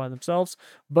something by themselves.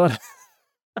 But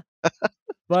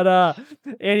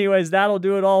anyways, that'll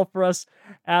do it all for us.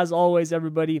 As always,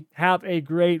 everybody, have a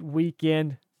great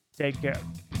weekend. Take care.